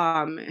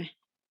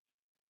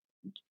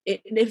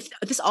if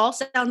this all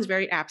sounds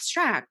very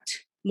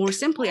abstract, more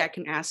simply, I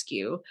can ask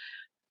you,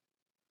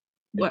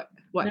 what?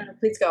 No,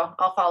 please go.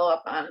 I'll follow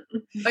up on.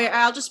 Oh,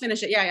 yeah, I'll just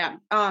finish it. Yeah.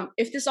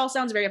 If this all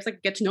sounds very,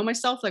 like get to know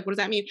myself, like what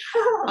does that mean?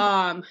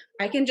 I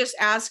can just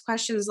ask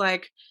questions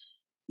like,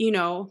 what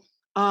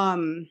are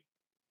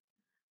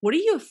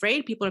you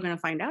afraid people are going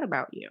to find out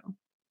about you?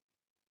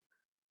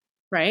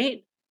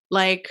 Right?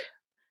 Like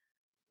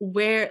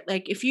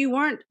if you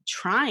weren't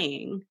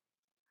trying,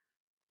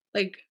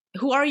 like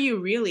who are you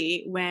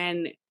really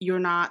when you're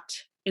not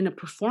in a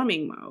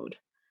performing mode?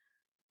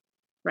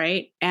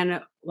 Right. And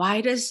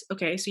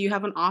so you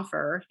have an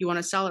offer, you want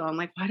to sell it on,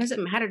 like, why does it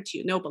matter to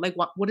you? No, but like,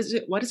 what does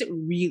it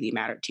really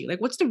matter to you? Like,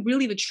 what's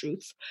the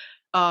truth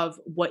of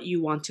what you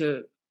want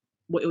to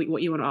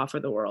offer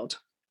the world?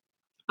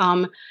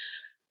 What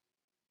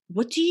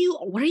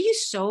are you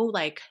so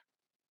like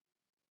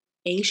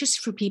anxious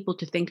for people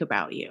to think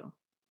about you?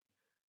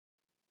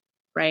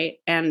 Right.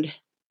 And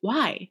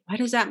why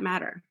does that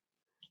matter?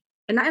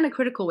 And not in a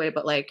critical way,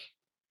 but like,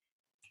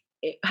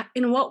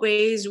 in what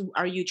ways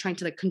are you trying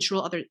to like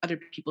control other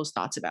people's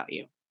thoughts about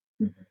you?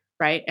 Mm-hmm.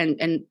 Right.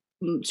 And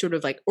sort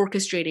of like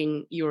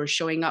orchestrating your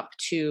showing up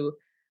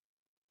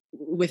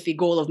with the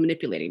goal of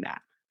manipulating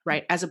that,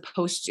 right? As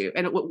opposed to,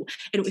 and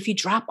if you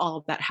drop all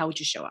of that, how would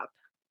you show up?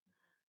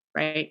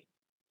 Right.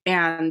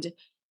 And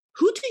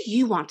who do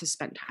you want to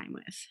spend time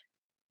with?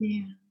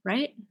 Yeah.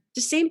 Right.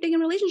 The same thing in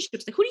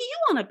relationships. Like, who do you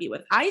want to be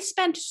with? I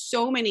spent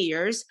so many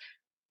years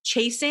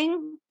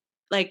chasing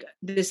like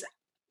this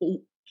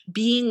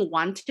being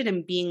wanted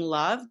and being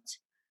loved,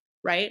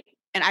 right?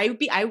 And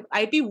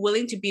I'd be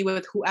willing to be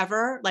with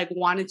whoever like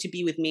wanted to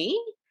be with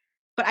me,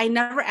 but I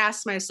never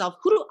asked myself,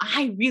 who do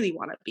I really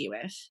want to be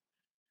with,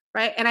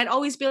 right? And I'd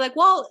always be like,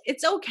 well,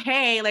 it's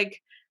okay, like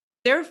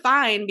they're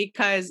fine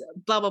because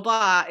blah blah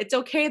blah. It's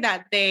okay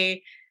that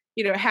they,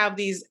 have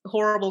these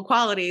horrible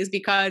qualities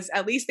because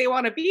at least they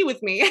want to be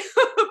with me.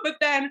 But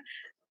then,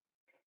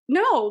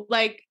 no,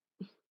 like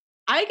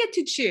I get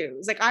to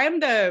choose. Like I am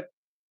the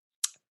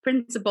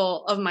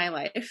principle of my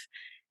life,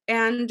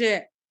 and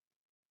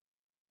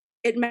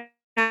it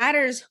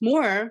matters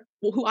more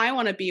who I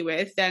want to be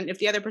with than if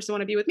the other person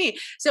want to be with me.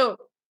 So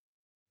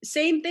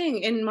same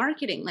thing in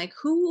marketing, like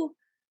who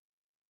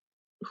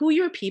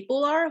your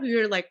people are, who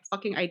your like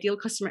fucking ideal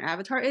customer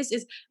avatar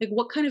is like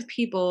what kind of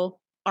people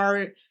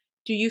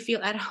do you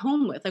feel at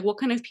home with? Like what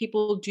kind of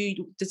people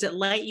does it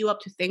light you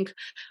up to think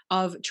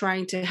of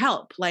trying to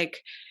help? Like,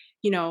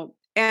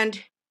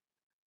 and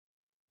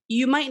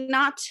you might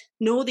not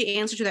know the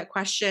answer to that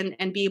question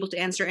and be able to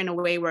answer in a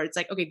way where it's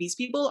like, okay, these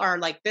people are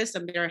like this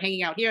and they're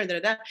hanging out here and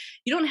that.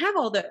 You don't have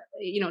all the,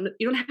 you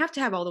don't have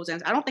to have all those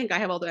answers. I don't think I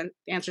have all the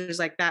answers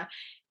like that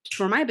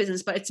for my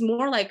business, but it's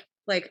more like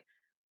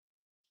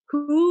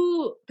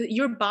who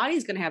your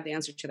body's going to have the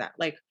answer to that.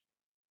 Like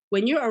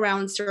when you're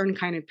around a certain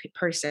kind of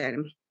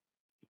person,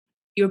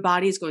 your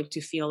body is going to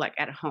feel like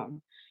at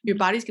home. Your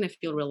body's going to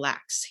feel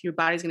relaxed. Your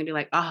body's going to be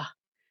like, I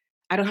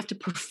don't have to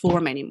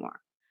perform anymore.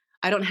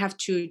 I don't have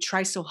to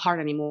try so hard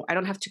anymore. I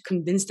don't have to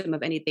convince them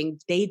of anything.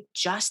 They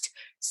just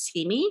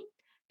see me.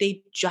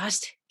 They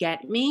just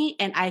get me,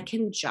 and I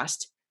can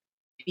just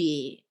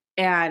be.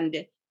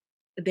 And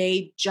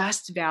they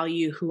just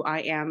value who I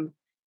am.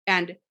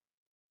 And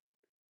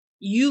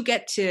you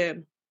get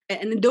to,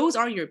 and those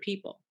are your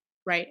people,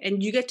 right?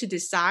 And you get to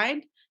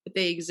decide that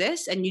they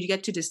exist, and you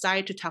get to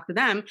decide to talk to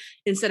them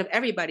instead of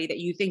everybody that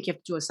you think you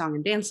have to do a song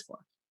and dance for,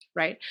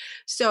 right?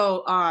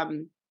 So,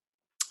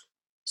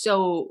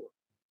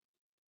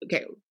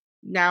 okay,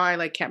 now I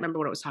like can't remember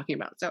what I was talking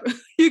about. So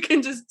you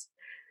can just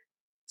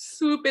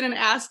swoop in and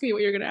ask me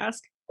what you're gonna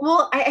ask.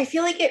 Well, I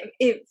feel like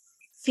it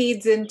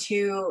feeds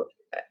into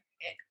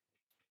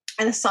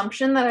an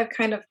assumption that I've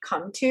kind of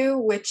come to,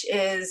 which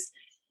is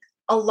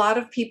a lot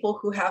of people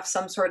who have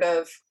some sort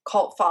of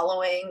cult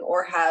following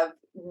or have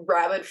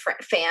rabid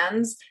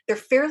fans, they're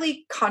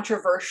fairly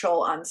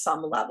controversial on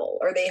some level,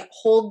 or they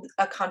hold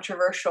a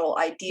controversial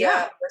idea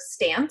or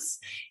stance.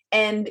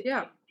 And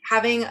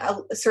having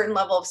a certain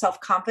level of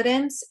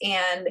self-confidence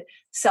and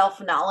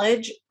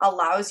self-knowledge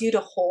allows you to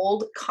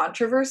hold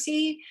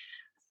controversy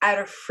at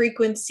a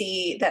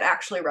frequency that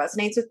actually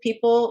resonates with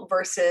people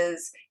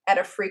versus at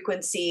a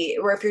frequency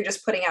where if you're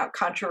just putting out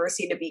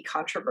controversy to be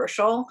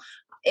controversial,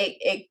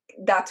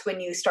 that's when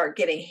you start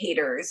getting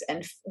haters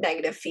and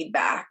negative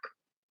feedback.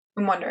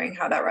 I'm wondering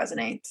how that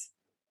resonates.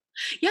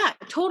 Yeah,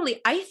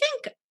 totally. I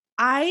think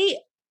I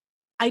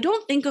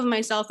don't think of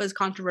myself as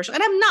controversial,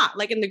 and I'm not,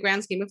 like, in the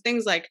grand scheme of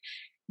things, like,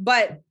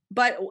 but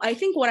I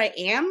think what I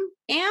am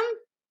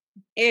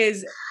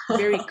is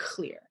very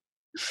clear.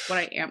 What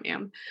I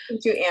am.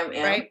 You am.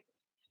 Right?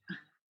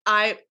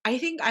 I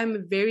think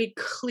I'm very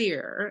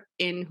clear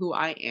in who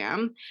I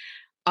am.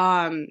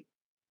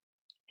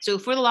 So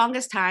for the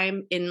longest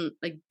time in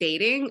like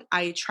dating,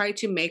 I tried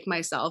to make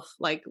myself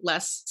like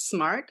less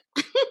smart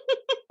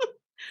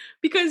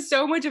because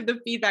so much of the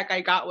feedback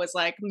I got was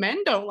like,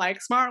 men don't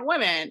like smart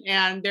women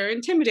and they're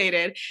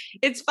intimidated.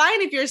 It's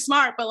fine if you're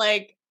smart, but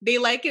like they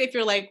like it if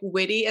you're like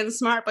witty and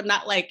smart, but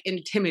not like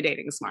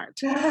intimidating smart.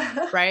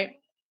 Right?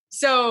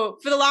 So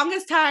for the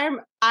longest time,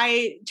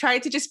 I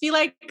tried to just be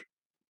like,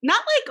 not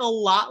like a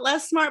lot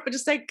less smart, but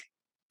just like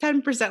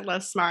 10%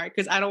 less smart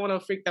because I don't want to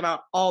freak them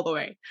out all the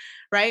way.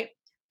 Right?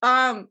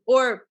 And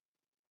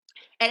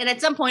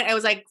at some point I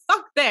was like,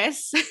 fuck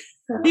this.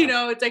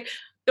 It's like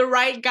the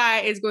right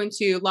guy is going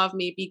to love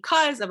me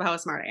because of how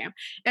smart I am.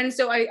 And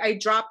so I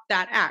dropped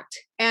that act.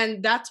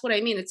 And that's what I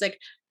mean. It's like,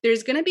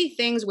 there's going to be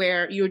things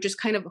where you're just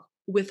kind of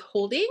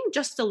withholding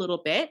just a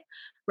little bit,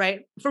 right?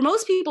 For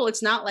most people,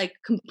 it's not like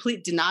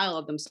complete denial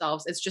of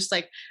themselves. It's just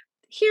like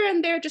here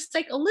and there, just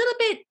like a little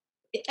bit,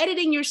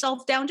 editing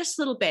yourself down just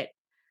a little bit,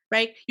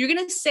 right? You're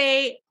going to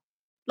say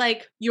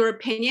like your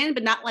opinion,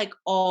 but not like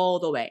all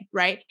the way,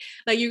 right?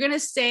 Like you're going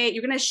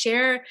to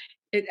share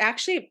it.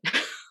 Actually,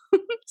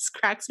 this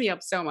cracks me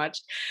up so much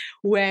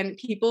when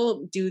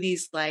people do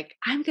these, like,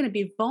 I'm going to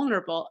be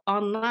vulnerable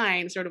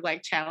online sort of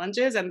like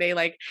challenges. And they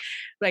like,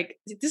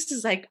 this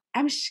is like,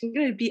 I'm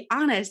going to be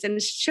honest and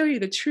show you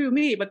the true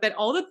me. But then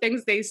all the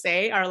things they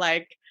say are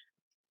like,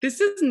 this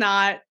is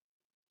not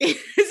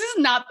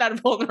that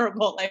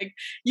vulnerable. Like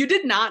you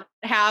did not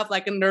have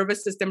like a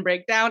nervous system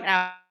breakdown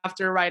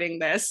after writing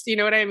this. You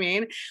know what I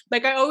mean?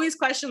 Like I always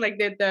question like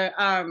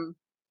the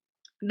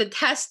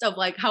test of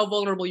like how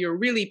vulnerable you're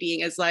really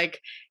being is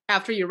like,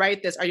 after you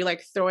write this, are you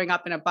like throwing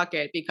up in a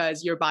bucket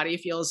because your body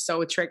feels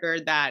so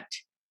triggered that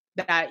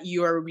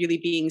you're really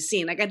being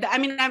seen? Like, I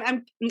mean,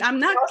 I'm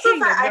not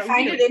kidding. I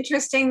find it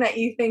interesting that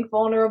you think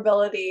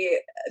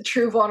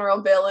true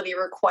vulnerability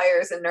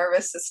requires a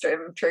nervous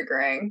system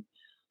triggering.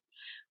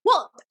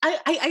 Well,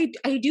 I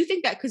do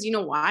think that because you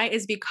know why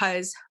is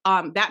because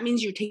that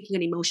means you're taking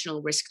an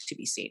emotional risk to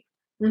be seen,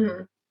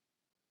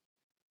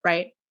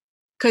 right?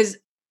 Because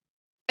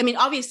I mean,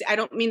 obviously, I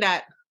don't mean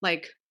that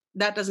like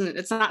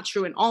it's not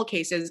true in all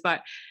cases, but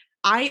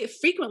I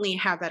frequently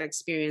have that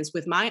experience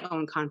with my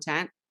own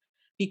content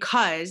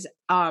because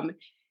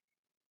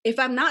if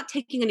I'm not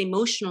taking an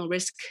emotional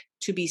risk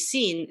to be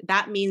seen,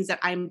 that means that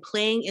I'm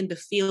playing in the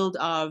field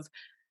of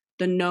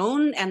the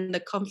known and the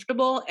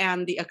comfortable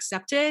and the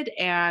accepted.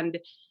 And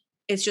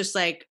it's just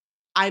like,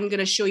 I'm going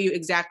to show you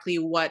exactly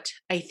what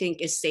I think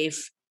is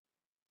safe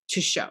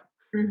to show.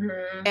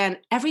 And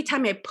every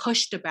time I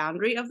push the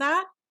boundary of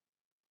that,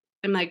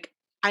 I'm like,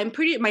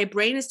 my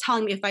brain is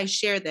telling me if I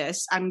share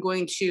this,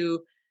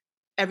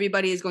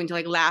 everybody is going to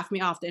like laugh me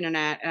off the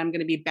internet and I'm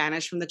going to be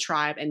banished from the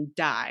tribe and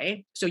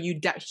die. So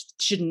you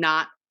should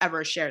not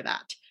ever share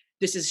that.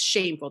 This is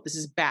shameful. This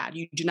is bad.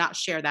 You do not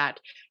share that.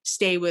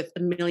 Stay with a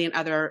million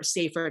other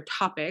safer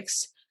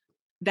topics.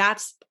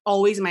 That's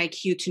always my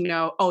cue to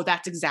know, oh,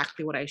 that's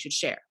exactly what I should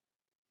share.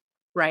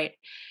 Right.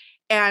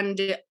 And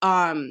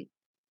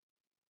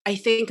I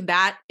think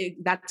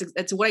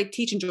that's what I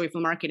teach in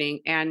Joyful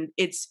Marketing. And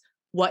it's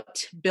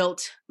what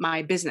built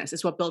my business.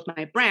 It's what built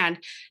my brand.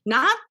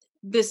 Not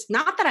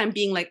that I'm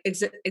being like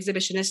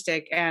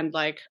exhibitionistic and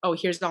like, oh,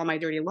 here's all my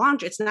dirty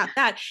laundry. It's not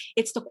that.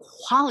 It's the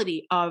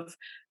quality of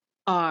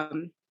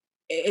authentic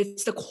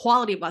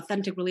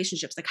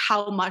relationships. Like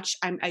how much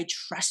I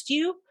trust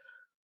you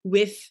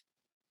with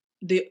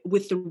the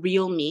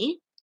real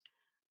me,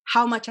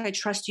 how much I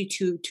trust you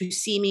to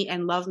see me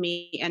and love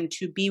me and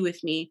to be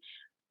with me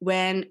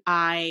when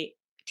I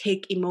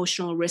take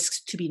emotional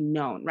risks to be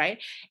known, right?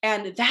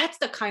 And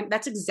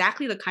that's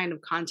exactly the kind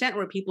of content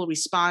where people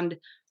respond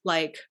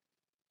like,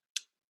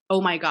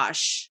 oh my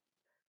gosh,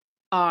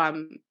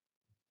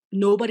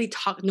 nobody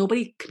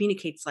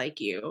communicates like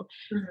you,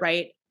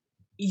 right?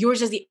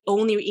 Yours is the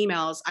only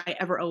emails I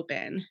ever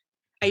open.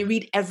 I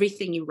read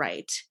everything you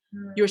write.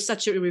 You're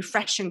such a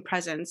refreshing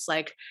presence.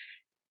 Like,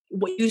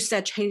 what you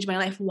said changed my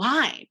life.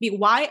 Why?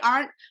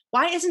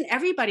 Why isn't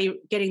everybody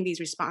getting these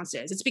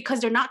responses? It's because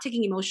they're not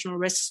taking emotional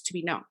risks to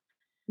be known,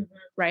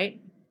 right?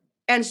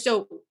 And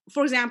so,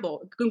 for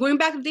example, going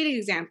back to the dating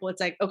example, it's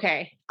like,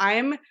 okay,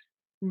 I'm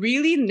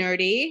really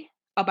nerdy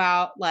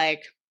about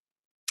like,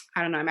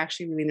 I don't know, I'm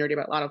actually really nerdy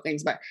about a lot of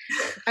things, but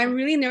I'm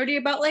really nerdy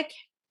about like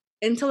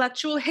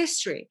intellectual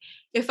history.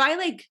 If I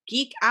like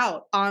geek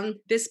out on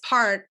this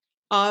part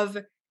of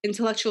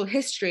intellectual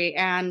history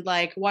and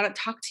like want to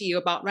talk to you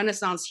about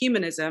Renaissance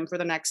humanism for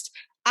the next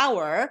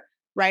hour,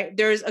 right?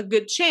 There's a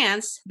good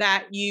chance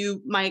that you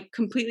might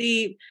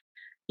completely,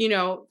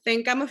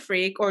 think I'm a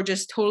freak or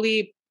just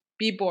totally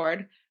be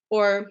bored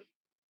or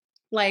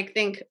like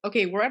think,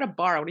 okay, we're at a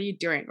bar. What are you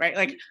doing? Right?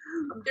 Like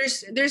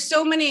there's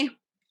so many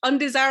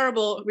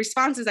undesirable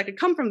responses that could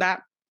come from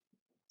that.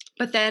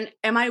 But then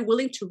am I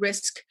willing to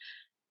risk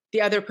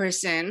the other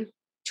person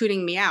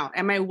tuning me out?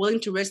 Am I willing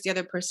to risk the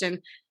other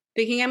person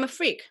thinking I'm a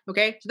freak?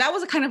 Okay. So that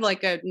was a kind of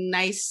like a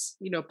nice,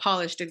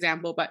 polished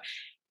example. But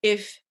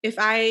if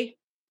I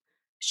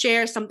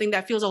share something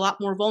that feels a lot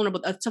more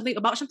vulnerable, something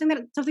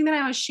that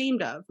I'm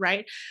ashamed of,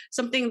 right?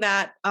 Something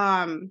that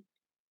I'm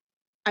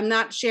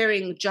not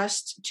sharing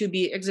just to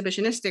be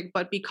exhibitionistic,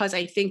 but because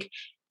I think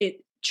it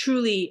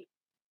truly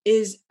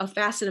is a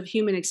facet of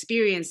human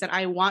experience that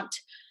I want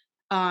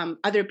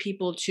other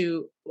people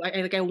to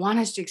I want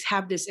us to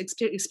have this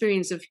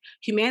experience of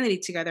humanity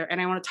together. And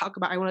I want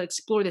to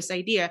explore this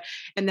idea.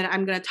 And then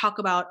I'm going to talk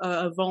about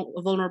a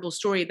vulnerable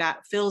story that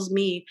fills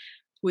me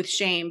with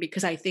shame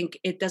because I think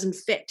it doesn't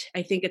fit.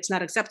 I think it's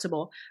not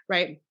acceptable.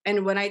 Right.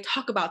 And when I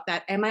talk about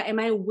that, am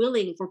I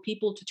willing for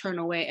people to turn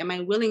away? Am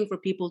I willing for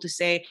people to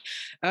say,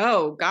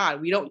 oh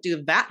God, we don't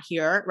do that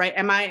here. Right.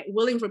 Am I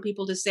willing for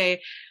people to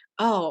say,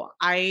 oh,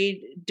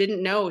 I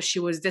didn't know she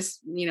was this,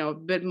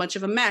 bit much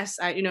of a mess.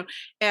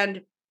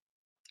 And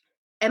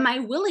am I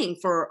willing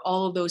for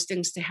all of those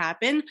things to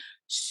happen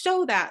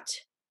so that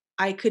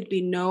I could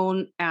be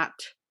known at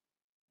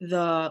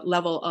the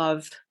level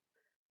of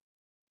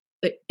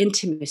the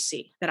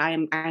intimacy that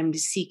I'm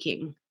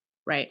seeking,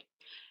 right?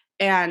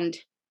 And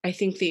I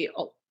think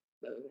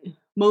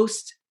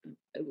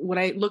when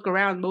I look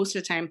around most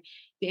of the time,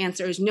 the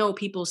answer is no.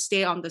 People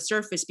stay on the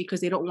surface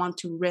because they don't want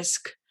to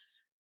risk.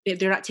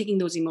 They're not taking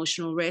those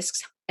emotional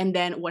risks. And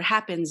then what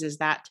happens is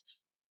that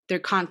their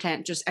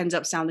content just ends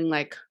up sounding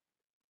like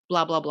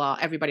blah, blah, blah,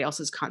 everybody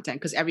else's content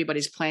because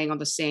everybody's playing on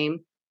the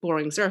same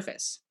boring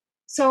surface.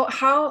 So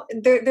how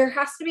there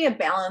has to be a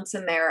balance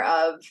in there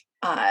of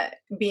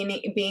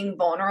being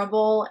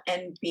vulnerable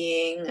and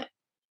being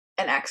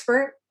an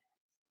expert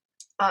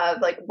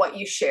of like what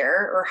you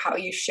share or how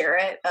you share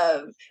it,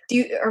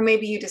 or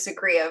maybe you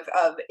disagree of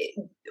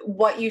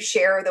what you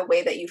share or the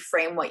way that you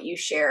frame what you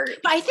share.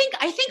 But I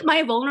think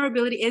my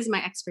vulnerability is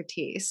my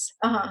expertise.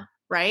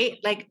 Right?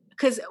 Like,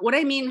 because what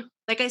I mean,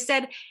 like I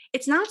said,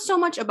 it's not so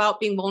much about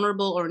being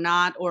vulnerable or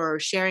not, or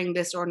sharing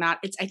this or not.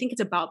 I think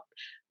it's about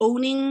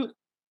owning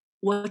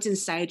what's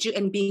inside you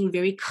and being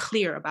very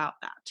clear about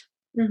that.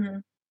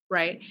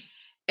 Right?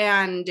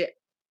 And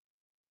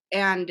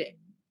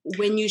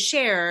when you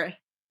share.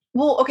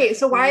 Well, okay.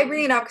 So why I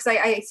bring it up, because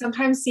I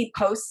sometimes see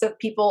posts of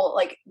people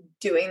like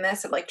doing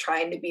this, of like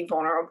trying to be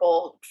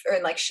vulnerable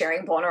and like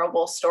sharing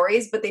vulnerable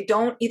stories, but they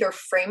don't either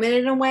frame it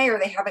in a way or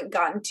they haven't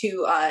gotten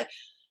to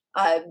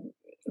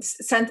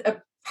sent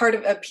a part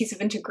of a piece of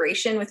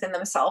integration within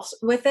themselves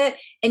with it.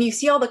 And you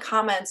see all the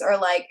comments are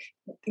like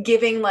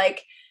giving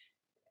like,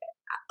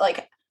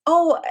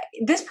 oh,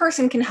 this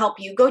person can help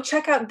you. Go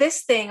check out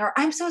this thing, or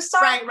I'm so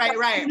sorry.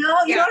 Right. You know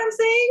what I'm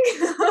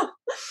saying?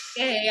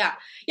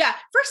 Yeah.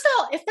 First of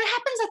all, if that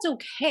happens, that's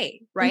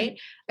okay, right?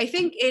 I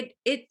think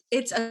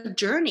it's a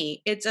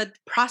journey. It's a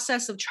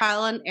process of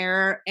trial and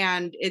error,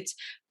 and it's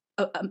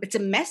a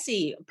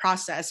messy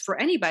process for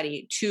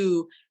anybody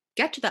to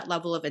get to that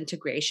level of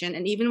integration.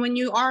 And even when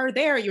you are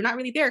there, you're not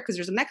really there because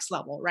there's a next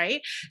level, right?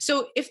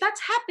 So if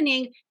that's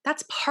happening,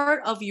 that's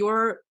part of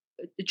your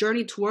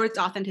journey towards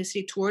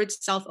authenticity, towards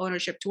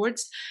self-ownership,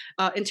 towards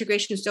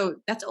integration. So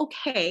that's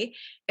okay.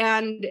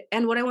 And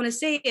what I want to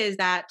say is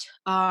that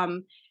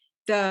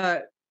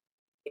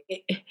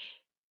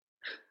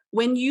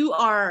when you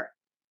are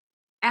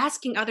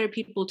asking other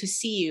people to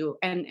see you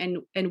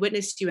and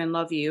witness you and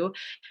love you,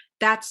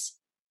 that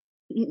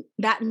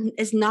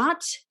is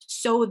not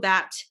so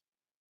that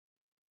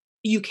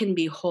you can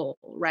be whole,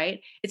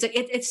 right? It's like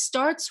it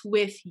starts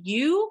with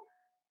you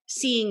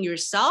seeing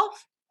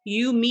yourself,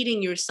 you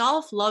meeting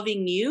yourself,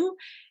 loving you,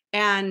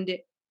 and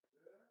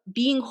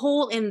being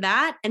whole in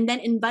that, and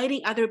then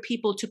inviting other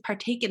people to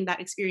partake in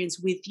that experience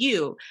with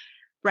you,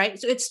 right?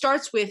 So it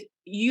starts with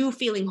you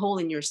feeling whole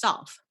in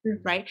yourself,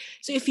 right?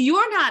 So if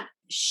you're not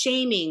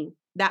shaming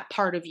that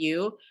part of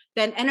you,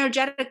 then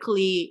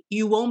energetically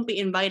you won't be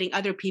inviting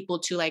other people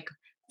to like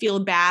feel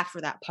bad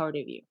for that part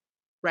of you,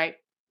 right?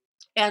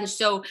 And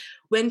so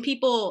when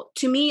people,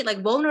 to me, like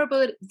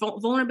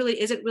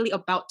vulnerability isn't really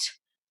about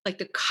like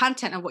the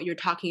content of what you're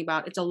talking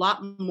about. It's a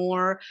lot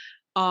more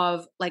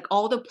of like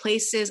all the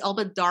places, all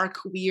the dark,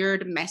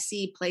 weird,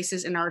 messy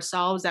places in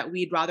ourselves that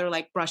we'd rather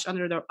like brush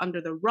under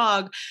the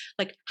rug.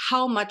 Like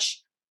how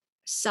much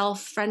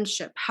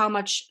self-friendship, how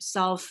much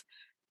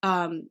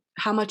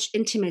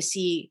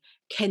intimacy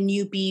can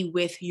you be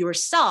with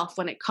yourself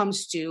when it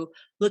comes to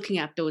looking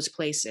at those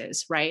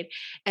places, right?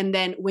 And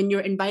then when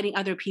you're inviting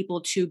other people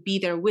to be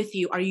there with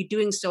you, are you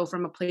doing so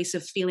from a place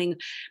of feeling,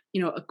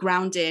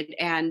 grounded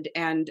and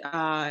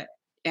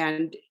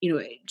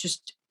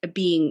just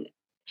being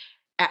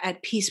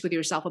at peace with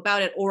yourself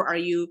about it? Or are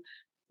you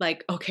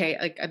like, okay,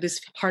 like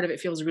this part of it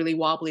feels really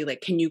wobbly,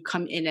 like can you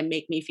come in and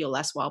make me feel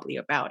less wobbly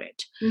about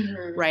it?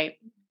 Mm-hmm. Right?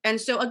 And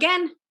so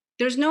again,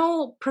 there's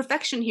no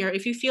perfection here.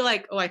 If you feel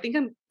like, oh, I think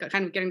I'm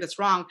kind of getting this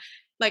wrong,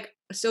 like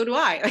so do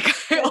I. Like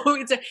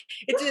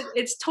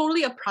it's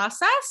totally a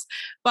process.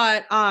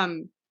 But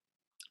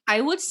I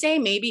would say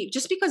maybe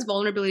just because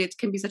vulnerability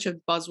can be such a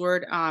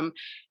buzzword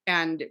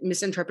and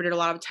misinterpreted a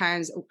lot of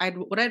times,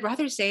 what I'd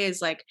rather say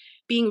is like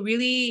being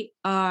really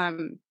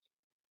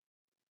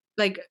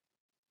like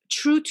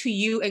true to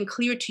you and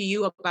clear to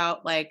you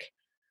about like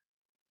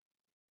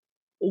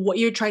what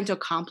you're trying to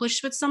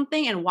accomplish with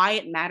something and why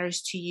it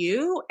matters to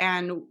you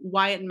and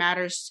why it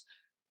matters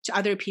to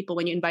other people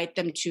when you invite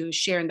them to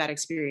share in that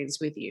experience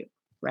with you,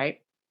 right?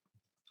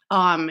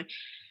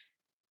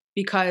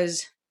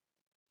 Because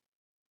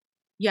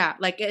yeah,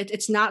 like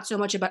it's not so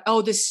much about,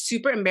 oh, this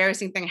super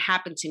embarrassing thing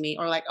happened to me,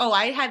 or like, oh,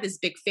 I had this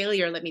big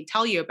failure, let me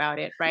tell you about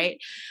it, right?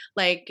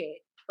 like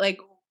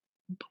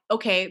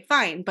okay,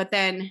 fine, but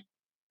then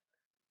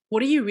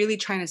what are you really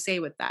trying to say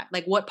with that?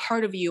 Like what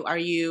part of you are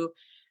you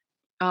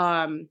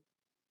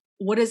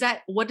what does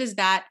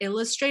that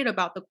illustrate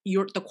about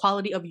the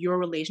quality of your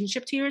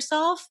relationship to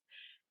yourself?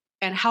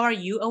 And how are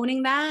you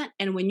owning that?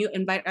 And when you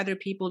invite other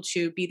people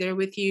to be there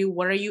with you,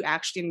 what are you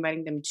actually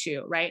inviting them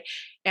to, right?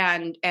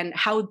 And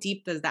how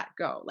deep does that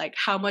go? Like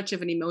how much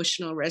of an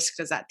emotional risk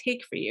does that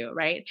take for you,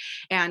 right?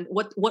 And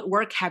what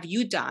work have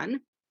you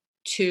done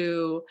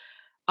to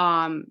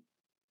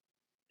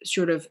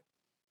sort of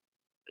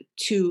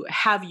to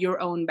have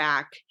your own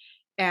back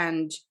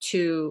and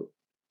to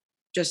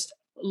just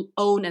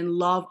own and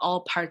love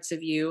all parts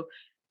of you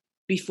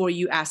before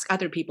you ask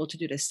other people to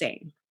do the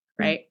same,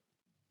 right?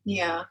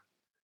 Yeah.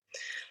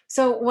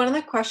 So one of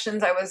the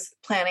questions I was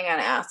planning on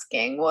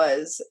asking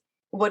was,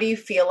 what do you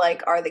feel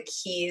like are the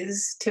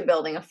keys to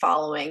building a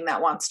following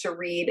that wants to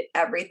read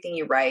everything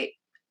you write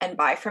and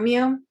buy from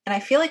you? And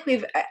I feel like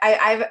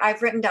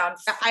I've written down.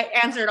 I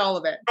answered all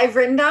of it. I've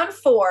written down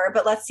 4,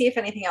 but let's see if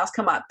anything else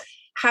come up.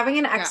 Having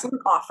an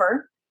excellent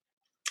offer.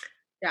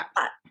 Yeah.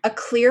 A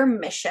clear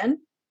mission.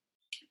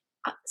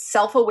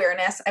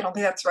 Self-awareness. I don't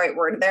think that's the right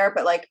word there,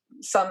 but like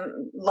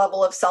some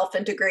level of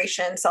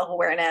self-integration,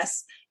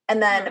 self-awareness,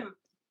 and then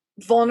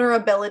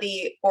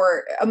vulnerability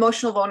or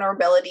emotional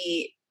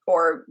vulnerability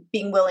or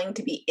being willing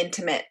to be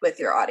intimate with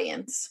your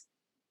audience.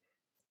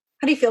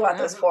 How do you feel about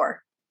those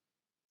 4?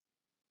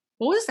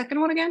 What was the second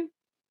one again?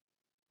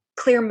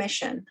 Clear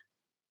mission.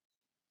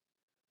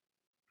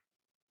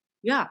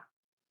 Yeah.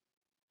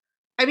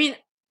 I mean,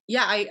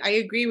 yeah, I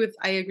agree with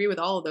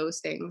all of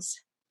those things.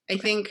 I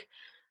think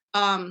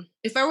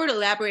if I were to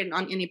elaborate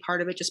on any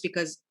part of it, just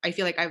because I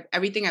feel like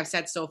everything I've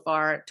said so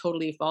far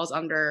totally falls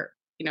under,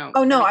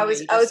 Oh no, I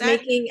was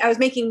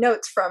making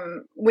notes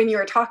from when you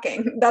were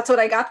talking. That's what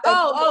I got.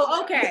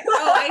 Oh, okay.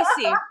 Oh, I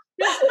see.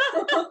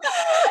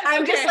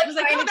 I'm just like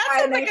trying to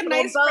tie a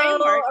nice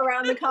bow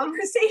around the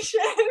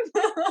conversation.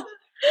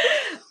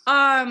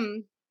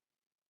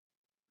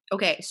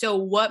 Okay, so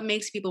what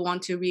makes people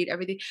want to read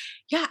everything?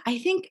 Yeah, I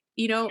think,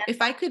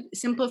 if I could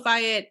simplify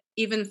it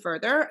even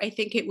further, I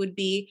think it would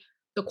be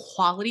the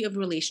quality of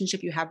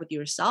relationship you have with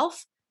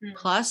yourself,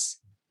 plus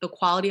the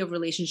quality of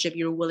relationship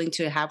you're willing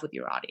to have with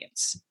your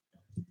audience.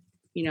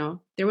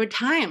 There were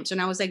times when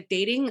I was like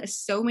dating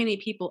so many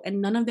people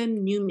and none of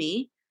them knew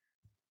me,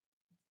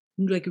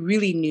 like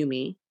really knew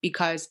me,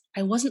 because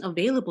I wasn't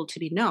available to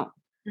be known.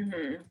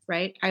 Mm-hmm.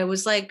 Right? I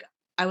was like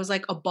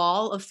a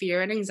ball of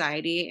fear and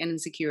anxiety and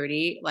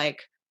insecurity,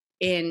 like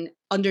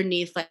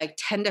underneath like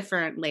 10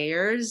 different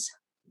layers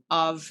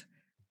of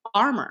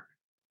armor.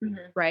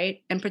 Mm-hmm.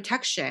 Right? And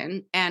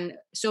protection. And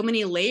so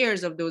many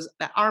layers of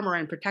that armor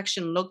and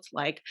protection looked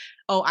like,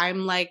 oh,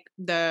 I'm like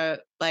the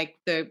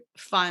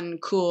fun,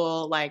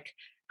 cool, like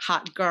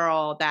hot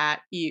girl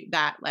that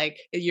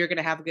you're going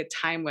to have a good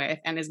time with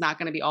and is not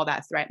going to be all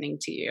that threatening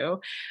to you.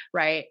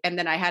 Right. And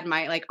then I had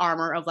my like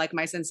armor of like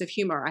my sense of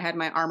humor. I had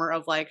my armor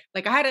of like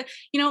I had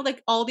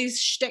like all these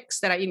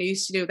shticks that I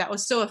used to do that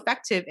was so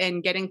effective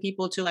in getting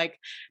people to like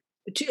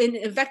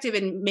effective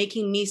in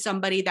making me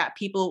somebody that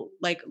people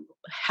like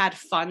had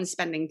fun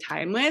spending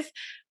time with.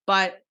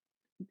 But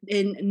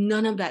in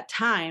none of that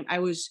time I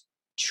was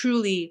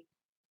truly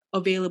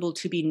available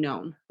to be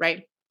known,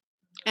 right?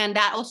 And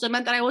that also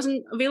meant that I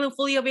wasn't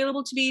fully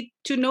available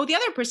to know the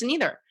other person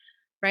either.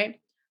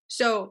 Right.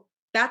 So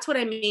that's what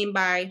I mean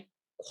by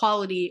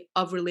quality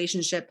of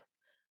relationship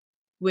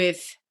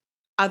with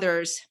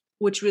others,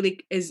 which really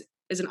is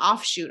an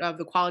offshoot of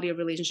the quality of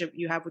relationship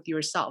you have with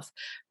yourself.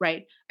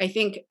 Right. I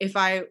think if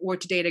I were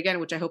to date again,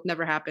 which I hope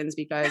never happens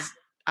because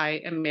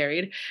I am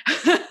married.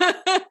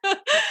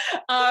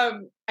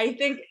 I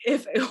think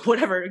if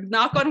whatever,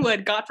 knock on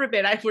wood, God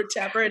forbid, I were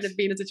to ever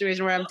be in a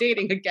situation where I'm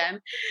dating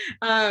again.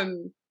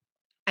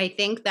 I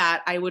think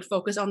that I would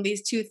focus on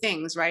these two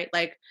things, right?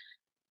 Like,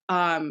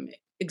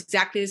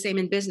 exactly the same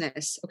in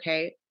business.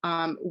 Okay.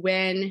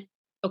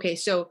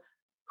 So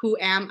who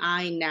am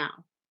I now?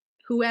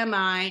 Who am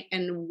I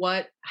and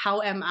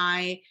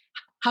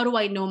how do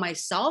I know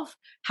myself?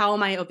 How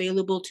am I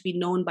available to be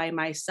known by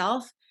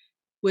myself?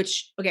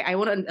 Which, okay, I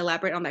want to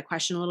elaborate on that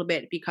question a little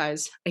bit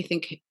because I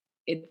think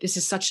this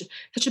is such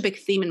a big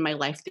theme in my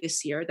life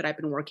this year that I've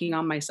been working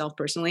on myself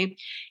personally,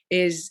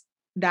 is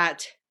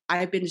that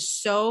I've been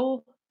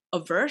so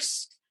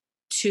averse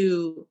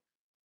to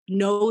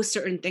know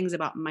certain things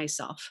about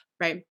myself,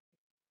 right?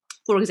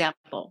 For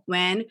example,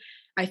 when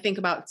I think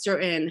about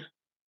certain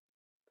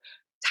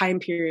time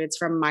periods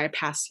from my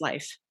past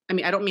life, I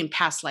mean, I don't mean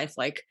past life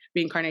like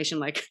reincarnation,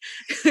 like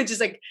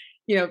just like,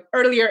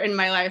 earlier in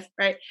my life,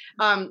 right?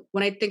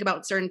 When I think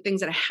about certain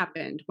things that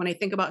happened, when I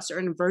think about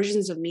certain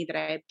versions of me that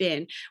I have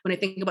been, when I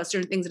think about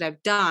certain things that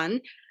I've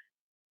done,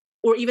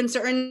 or even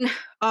certain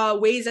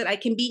ways that I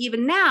can be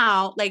even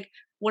now, like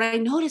what I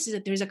notice is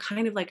that there's a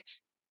kind of like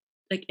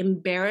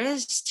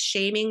embarrassed,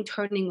 shaming,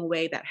 turning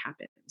away that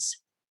happens,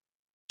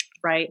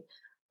 right?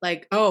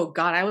 Like, oh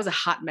God, I was a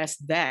hot mess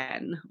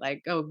then.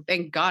 Like, oh,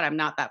 thank God I'm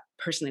not that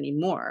person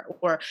anymore.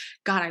 Or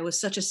God, I was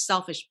such a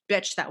selfish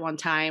bitch that one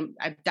time.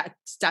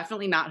 That's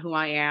definitely not who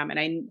I am.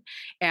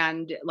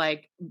 And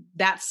like,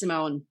 that's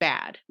Simone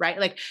bad, right?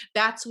 Like,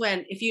 that's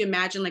when, if you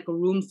imagine like a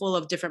room full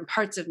of different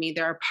parts of me,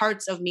 there are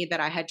parts of me that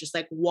I had just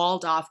like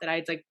walled off, that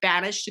I'd like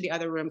banished to the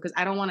other room because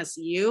I don't want to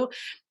see you.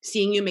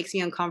 Seeing you makes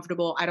me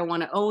uncomfortable. I don't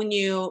want to own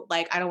you.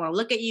 Like, I don't want to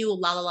look at you.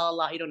 La, la, la,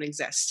 la, you don't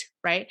exist,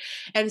 right?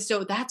 And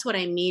so that's what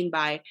I mean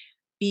by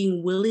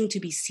being willing to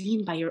be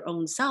seen by your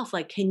own self.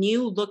 Like, can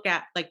you look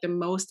at like the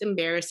most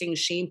embarrassing,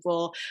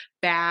 shameful,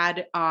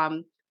 bad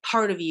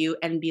part of you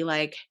and be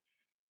like,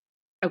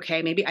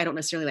 okay, maybe I don't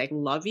necessarily like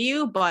love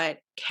you, but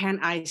can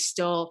I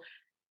still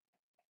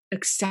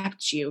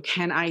accept you?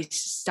 Can I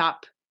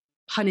stop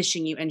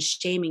punishing you and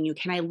shaming you?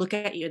 Can I look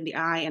at you in the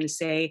eye and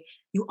say,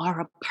 you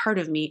are a part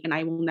of me and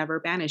I will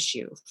never banish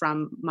you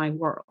from my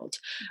world,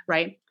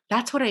 right?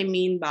 That's what I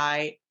mean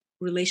by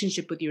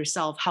relationship with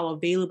yourself, how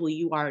available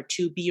you are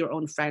to be your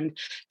own friend,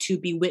 to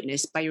be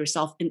witnessed by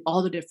yourself in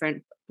all the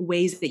different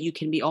ways that you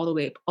can be, all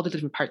the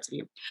different parts of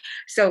you.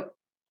 So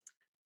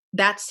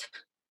that's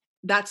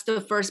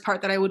the first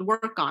part that I would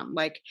work on,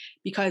 like,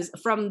 because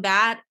from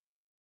that,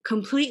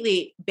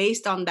 completely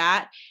based on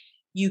that,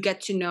 you get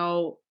to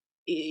know,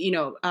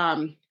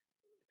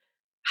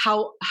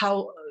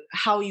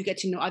 how you get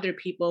to know other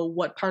people,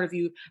 what part of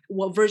you,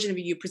 what version of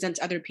you presents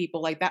other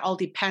people. Like, that all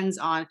depends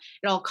on,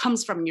 it all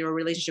comes from your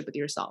relationship with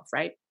yourself,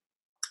 right?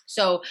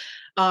 So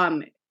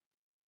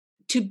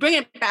to bring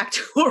it back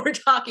to what we're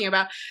talking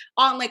about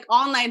on like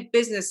online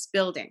business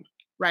building,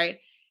 right?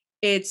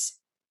 It's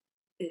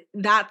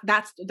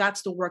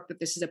that's the work that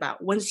this is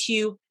about. Once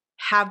you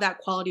have that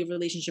quality of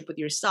relationship with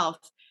yourself,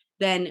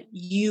 then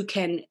you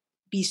can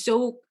be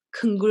so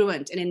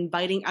congruent and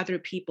inviting other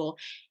people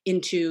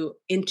into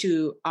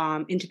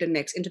the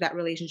mix, into that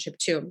relationship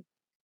too.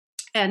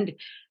 And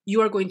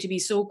you are going to be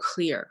so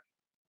clear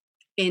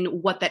in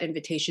what that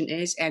invitation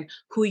is and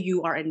who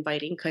you are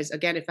inviting. Because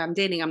again, if I'm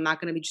dating, I'm not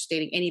going to be just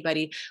dating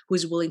anybody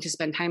who's willing to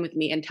spend time with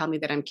me and tell me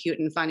that I'm cute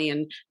and funny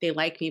and they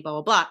like me, blah,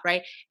 blah, blah,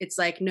 right? It's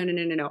like,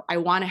 no. I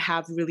want to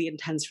have really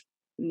intense,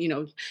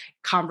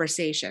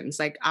 conversations.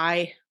 Like,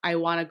 I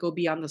want to go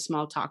beyond the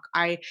small talk.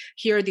 I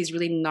hear these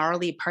really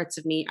gnarly parts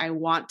of me. I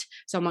want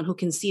someone who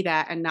can see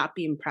that and not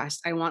be impressed.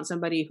 I want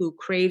somebody who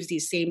craves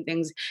these same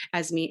things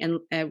as me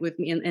and with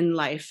me in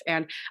life.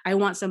 And I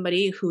want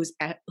somebody who's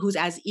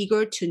as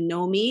eager to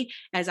know me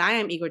as I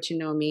am eager to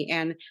know me,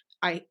 and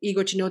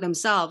eager to know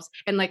themselves,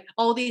 and like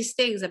all these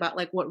things about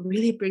like what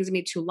really brings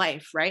me to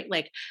life, right?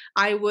 Like,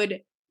 I would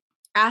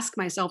ask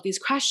myself these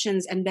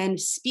questions and then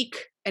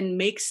speak and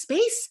make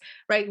space,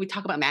 right? We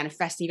talk about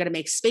manifesting. You got to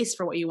make space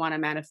for what you want to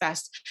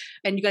manifest.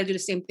 And you got to do the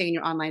same thing in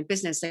your online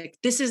business. Like,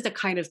 this is the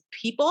kind of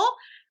people,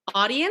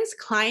 audience,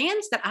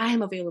 clients that I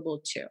am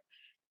available to.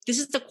 This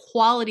is the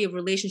quality of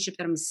relationship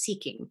that I'm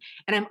seeking.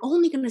 And I'm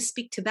only going to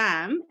speak to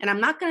them. And I'm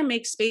not going to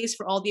make space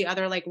for all the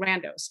other like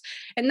randos,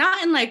 and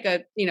not in like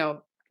a,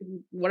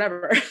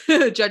 whatever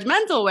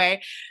judgmental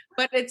way.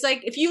 But it's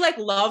like, if you like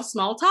love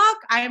small talk,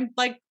 I'm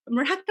like,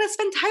 we're not going to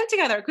spend time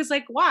together, because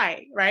like,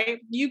 why, right?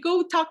 You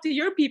go talk to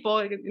your people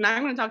and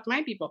I'm going to talk to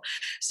my people.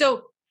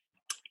 So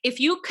if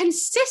you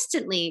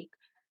consistently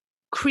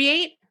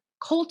create,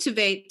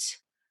 cultivate,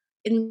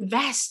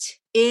 invest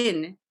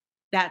in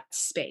that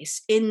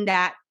space, in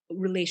that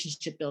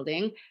relationship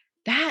building,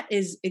 that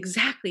is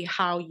exactly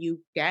how you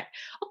get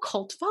a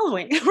cult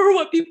following, or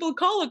what people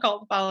call a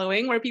cult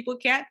following, where people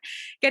can't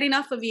get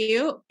enough of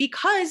you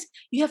because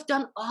you have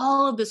done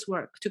all of this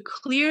work to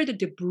clear the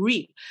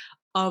debris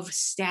of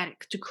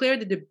static, to clear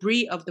the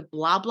debris of the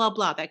blah, blah,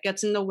 blah that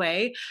gets in the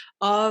way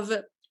of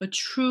a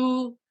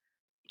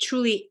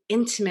truly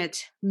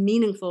intimate,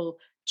 meaningful,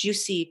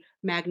 juicy,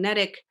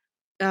 magnetic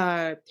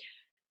uh,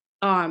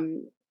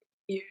 um,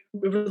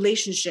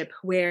 relationship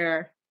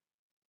where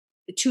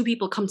two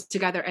people come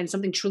together and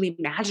something truly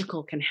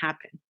magical can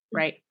happen,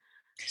 right?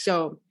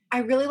 So I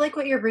really like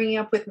what you're bringing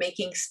up with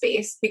making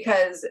space,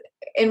 because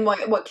in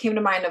what came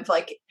to mind of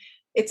like,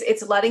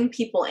 it's letting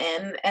people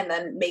in and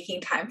then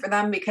making time for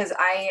them, because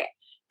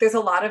there's a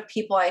lot of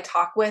people I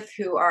talk with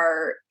who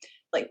are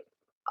like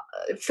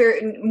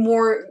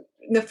more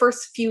in the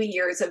first few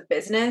years of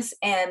business,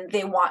 and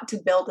they want to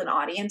build an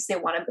audience, they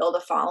want to build a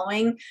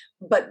following,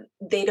 but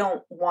they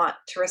don't want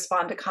to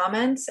respond to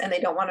comments, and they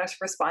don't want to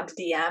respond to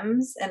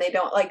DMs, and they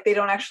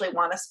don't actually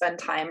want to spend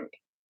time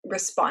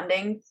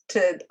responding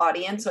to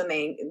audience when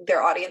they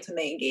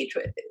engage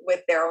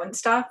with their own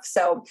stuff.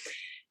 So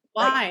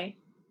why?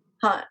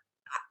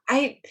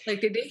 I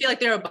like, did they feel like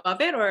they're above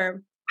it,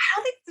 or? I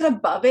don't think it's an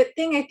above it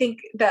thing. I think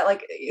that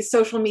like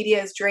social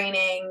media is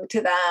draining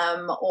to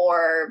them,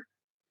 or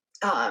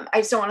I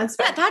just don't want to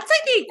spend. Yeah, that's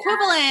like the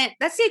equivalent.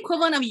 That's the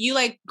equivalent of you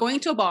like going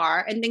to a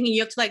bar and thinking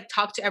you have to like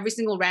talk to every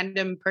single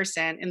random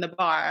person in the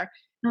bar,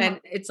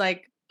 and it's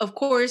like, of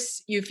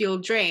course you feel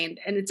drained,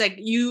 and it's like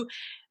you,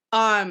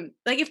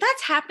 like if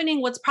that's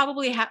happening, what's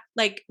probably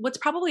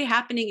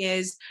happening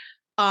is,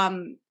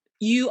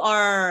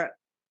 you're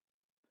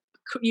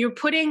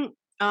putting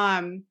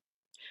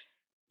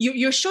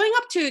you're showing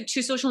up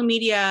to social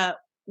media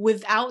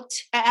without,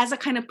 as a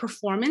kind of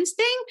performance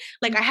thing,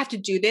 like I have to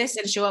do this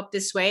and show up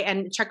this way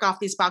and check off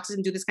these boxes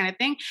and do this kind of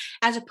thing,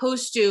 as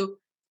opposed to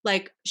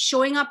like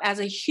showing up as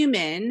a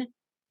human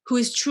who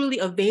is truly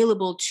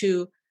available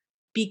to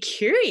be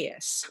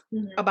curious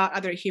about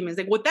other humans.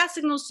 Like what that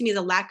signals to me is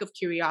a lack of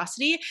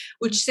curiosity,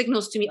 which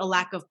signals to me a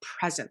lack of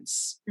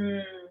presence.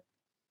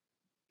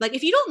 Like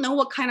if you don't know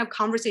what kind of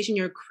conversation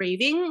you're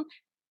craving,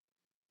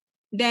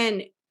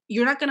 then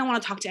you're not going to want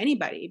to talk to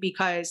anybody,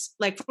 because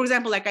like, for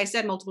example, like I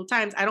said multiple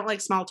times, I don't like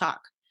small talk,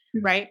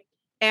 right?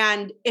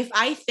 And if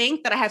I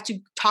think that I have to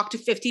talk to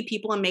 50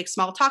 people and make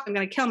small talk, I'm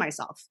going to kill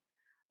myself,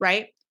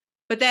 right?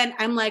 But then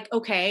I'm like,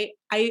 okay,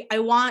 I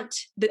want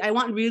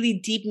really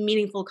deep,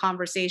 meaningful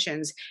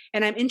conversations,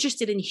 and I'm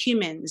interested in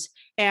humans,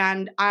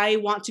 and I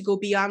want to go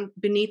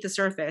beneath the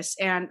surface,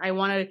 and I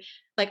want to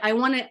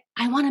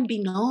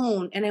be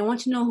known, and I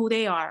want to know who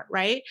they are,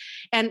 right?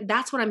 And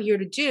that's what I'm here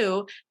to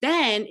do.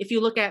 Then if you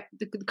look at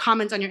the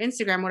comments on your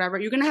Instagram, whatever,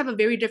 you're going to have a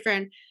very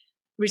different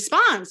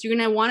response. You're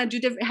going to want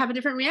to have a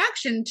different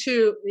reaction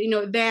to,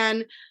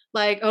 than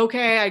like,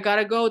 okay, I got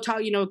to go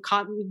talk,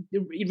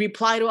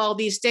 reply to all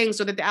these things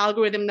so that the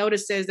algorithm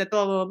notices that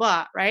blah, blah, blah,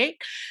 blah, right?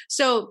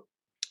 So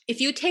if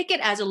you take it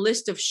as a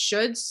list of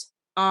shoulds,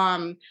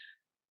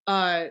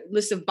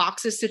 list of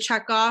boxes to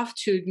check off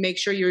to make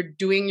sure you're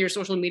doing your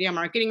social media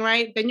marketing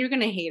right, then you're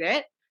going to hate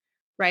it,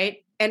 right?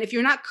 And if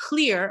you're not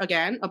clear,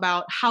 again,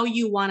 about how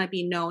you want to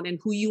be known and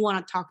who you want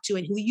to talk to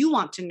and who you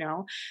want to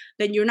know,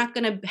 then you're not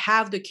going to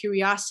have the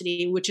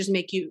curiosity, which is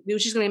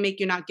going to make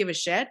you not give a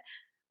shit,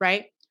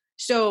 right?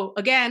 So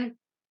again,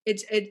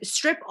 it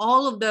strip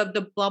all of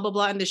the blah, blah,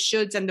 blah, and the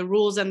shoulds and the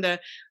rules and the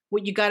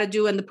what you got to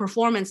do and the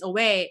performance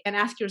away, and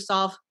ask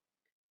yourself,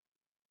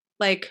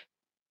 like,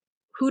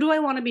 who do I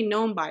want to be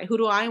known by? Who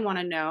do I want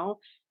to know?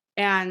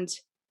 And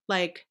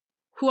like,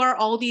 who are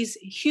all these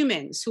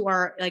humans who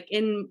are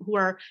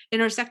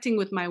intersecting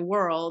with my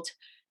world?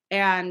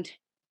 And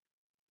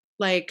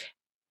like,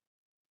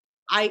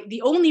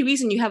 the only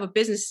reason you have a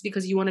business is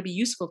because you want to be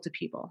useful to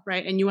people,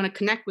 right? And you want to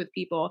connect with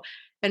people.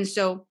 And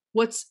so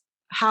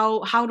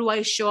how do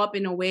I show up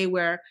in a way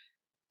where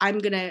I'm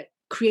going to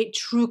create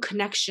true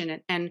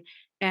connection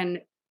and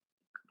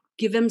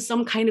give them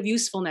some kind of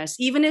usefulness,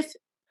 even if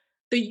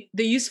the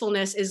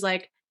usefulness is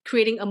like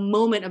creating a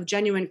moment of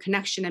genuine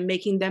connection and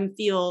making them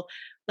feel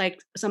like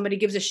somebody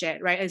gives a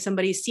shit, right? And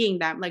somebody's seeing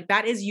them, like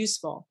that is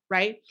useful,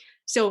 right?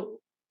 So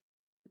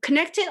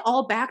connect it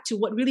all back to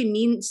what really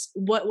means,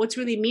 what's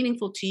really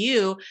meaningful to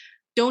you.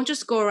 Don't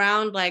just go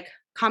around like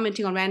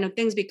commenting on random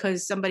things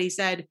because somebody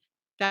said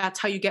that's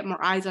how you get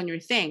more eyes on your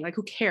thing. Like,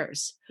 who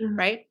cares,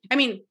 right? I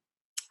mean,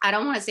 I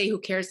don't want to say who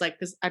cares, like,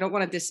 because I don't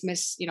want to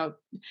dismiss,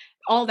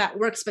 all that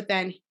works, but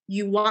then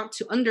you want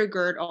to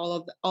undergird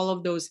all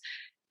of those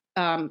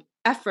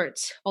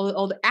efforts,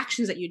 all the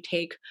actions that you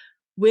take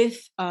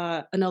with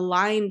an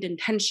aligned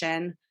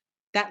intention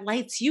that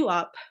lights you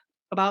up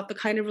about the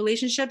kind of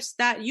relationships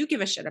that you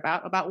give a shit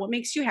about what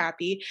makes you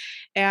happy,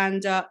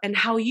 and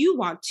how you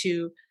want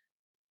to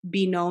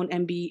be known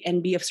and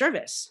be of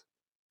service,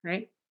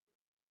 right?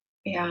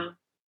 Yeah.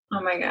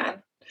 Oh my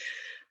God.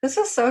 This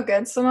is so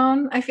good,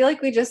 Simone. I feel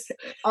like we just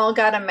all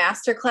got a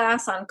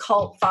masterclass on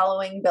cult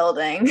following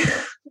building.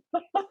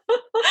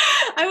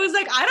 I was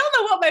like, I don't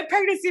know what my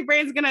pregnancy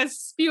brain's going to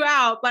spew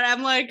out, but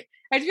I'm like,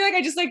 I feel like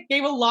I just like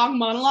gave a long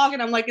monologue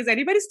and I'm like, is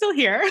anybody still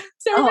here?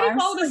 So I'm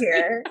still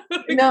here.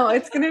 No,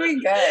 it's going to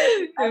be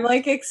good. I'm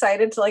like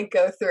excited to like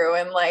go through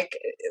and like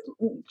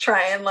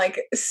try and like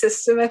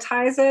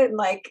systematize it and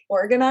like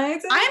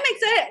organize it. I'm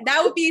excited.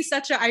 That would be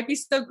I'd be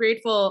so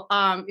grateful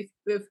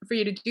if for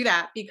you to do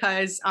that,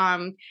 because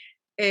I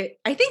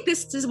think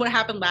this is what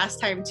happened last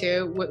time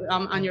too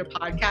on your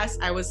podcast.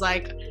 I was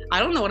like, I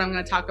don't know what I'm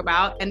going to talk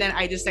about. And then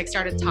I just like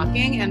started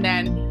talking, and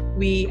then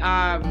we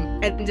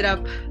ended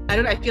up,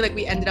 I feel like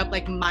we ended up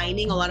like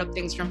mining a lot of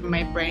things from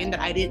my brain that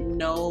I didn't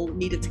know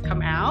needed to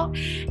come out.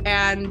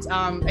 And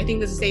I think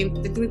that's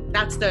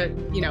the,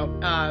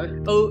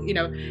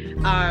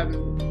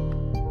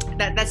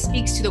 that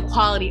speaks to the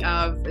quality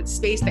of the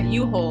space that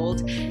you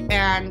hold.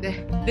 And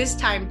this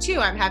time too,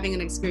 I'm having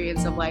an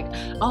experience of like,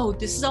 oh,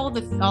 this is all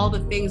the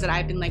things that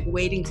I've been like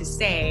waiting to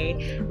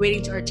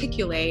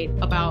articulate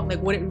about like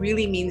what it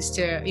really means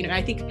to,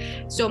 I think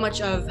so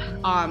much of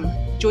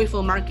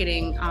Joyful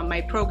Marketing,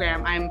 my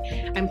program,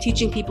 I'm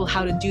teaching people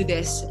how to do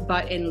this,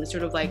 but in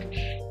sort of like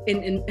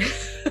in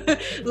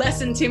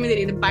less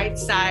intimidating,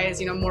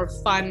 bite-sized, more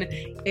fun,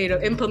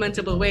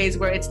 implementable ways,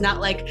 where it's not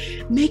like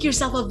make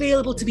yourself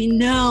available to be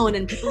known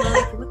and people are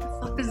like, what the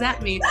fuck does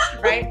that mean,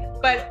 right?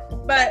 But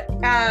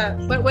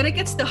when it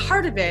gets to the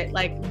heart of it,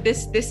 like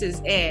this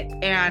is it,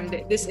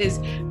 and this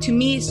is to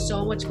me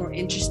so much more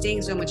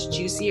interesting, so much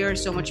juicier,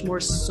 so much more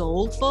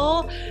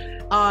soulful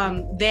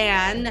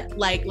than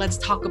like let's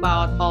talk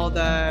about all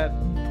the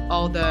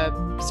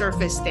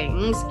surface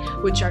things,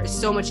 which are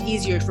so much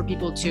easier for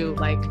people to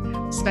like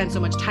spend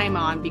so much time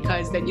on,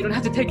 because then you don't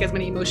have to take as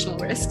many emotional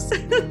risks.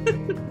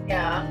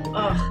 Yeah.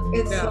 Oh,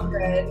 it's so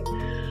good.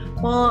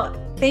 Well,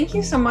 thank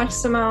you so much,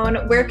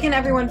 Simone. Where can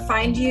everyone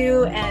find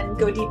you and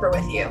go deeper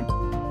with you?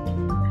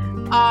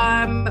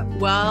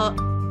 Well,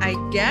 I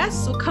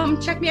guess come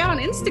check me out on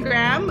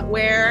Instagram,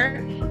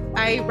 where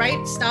I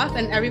write stuff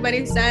and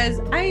everybody says,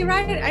 I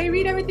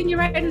read everything you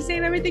write and say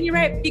everything you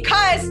write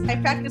because I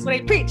practice what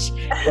I preach.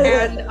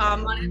 And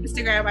on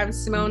Instagram, I'm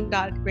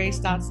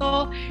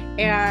simone.grace.soul.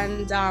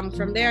 And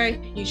from there,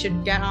 you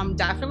should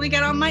definitely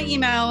get on my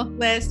email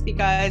list,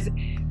 because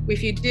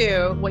if you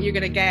do, what you're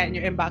going to get in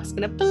your inbox is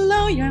going to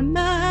blow your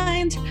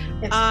mind.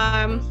 Yes.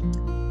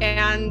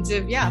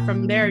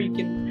 From there, you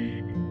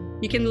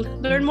can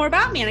learn more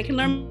about me, and I can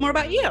learn more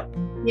about you.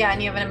 Yeah,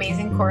 and you have an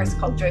amazing course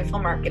called Joyful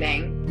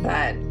Marketing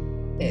that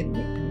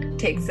it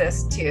takes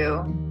us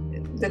to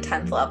the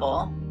 10th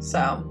level.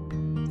 So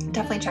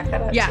definitely check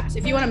that out. Yeah, so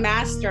if you want to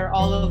master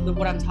all of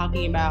what I'm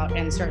talking about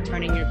and start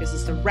turning your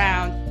business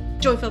around,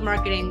 Joyful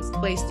Marketing is the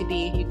place to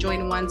be. You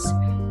join once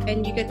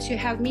and you get to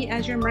have me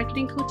as your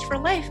marketing coach for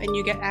life, and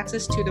you get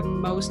access to the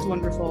most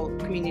wonderful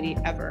community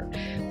ever,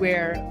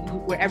 where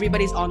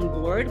everybody's on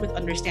board with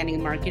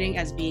understanding marketing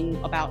as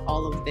being about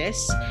all of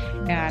this,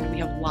 and we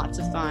have lots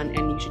of fun,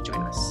 and you should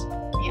join us.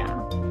 Yeah.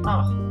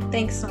 Oh,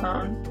 thanks,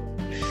 Simone.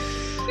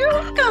 You're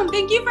welcome.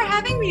 Thank you for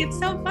having me. It's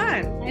so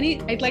fun.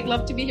 I'd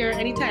love to be here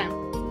anytime.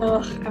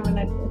 Oh, I'm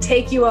gonna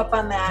take you up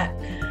on that.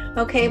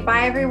 Okay,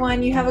 bye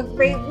everyone. You have a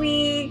great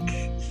week.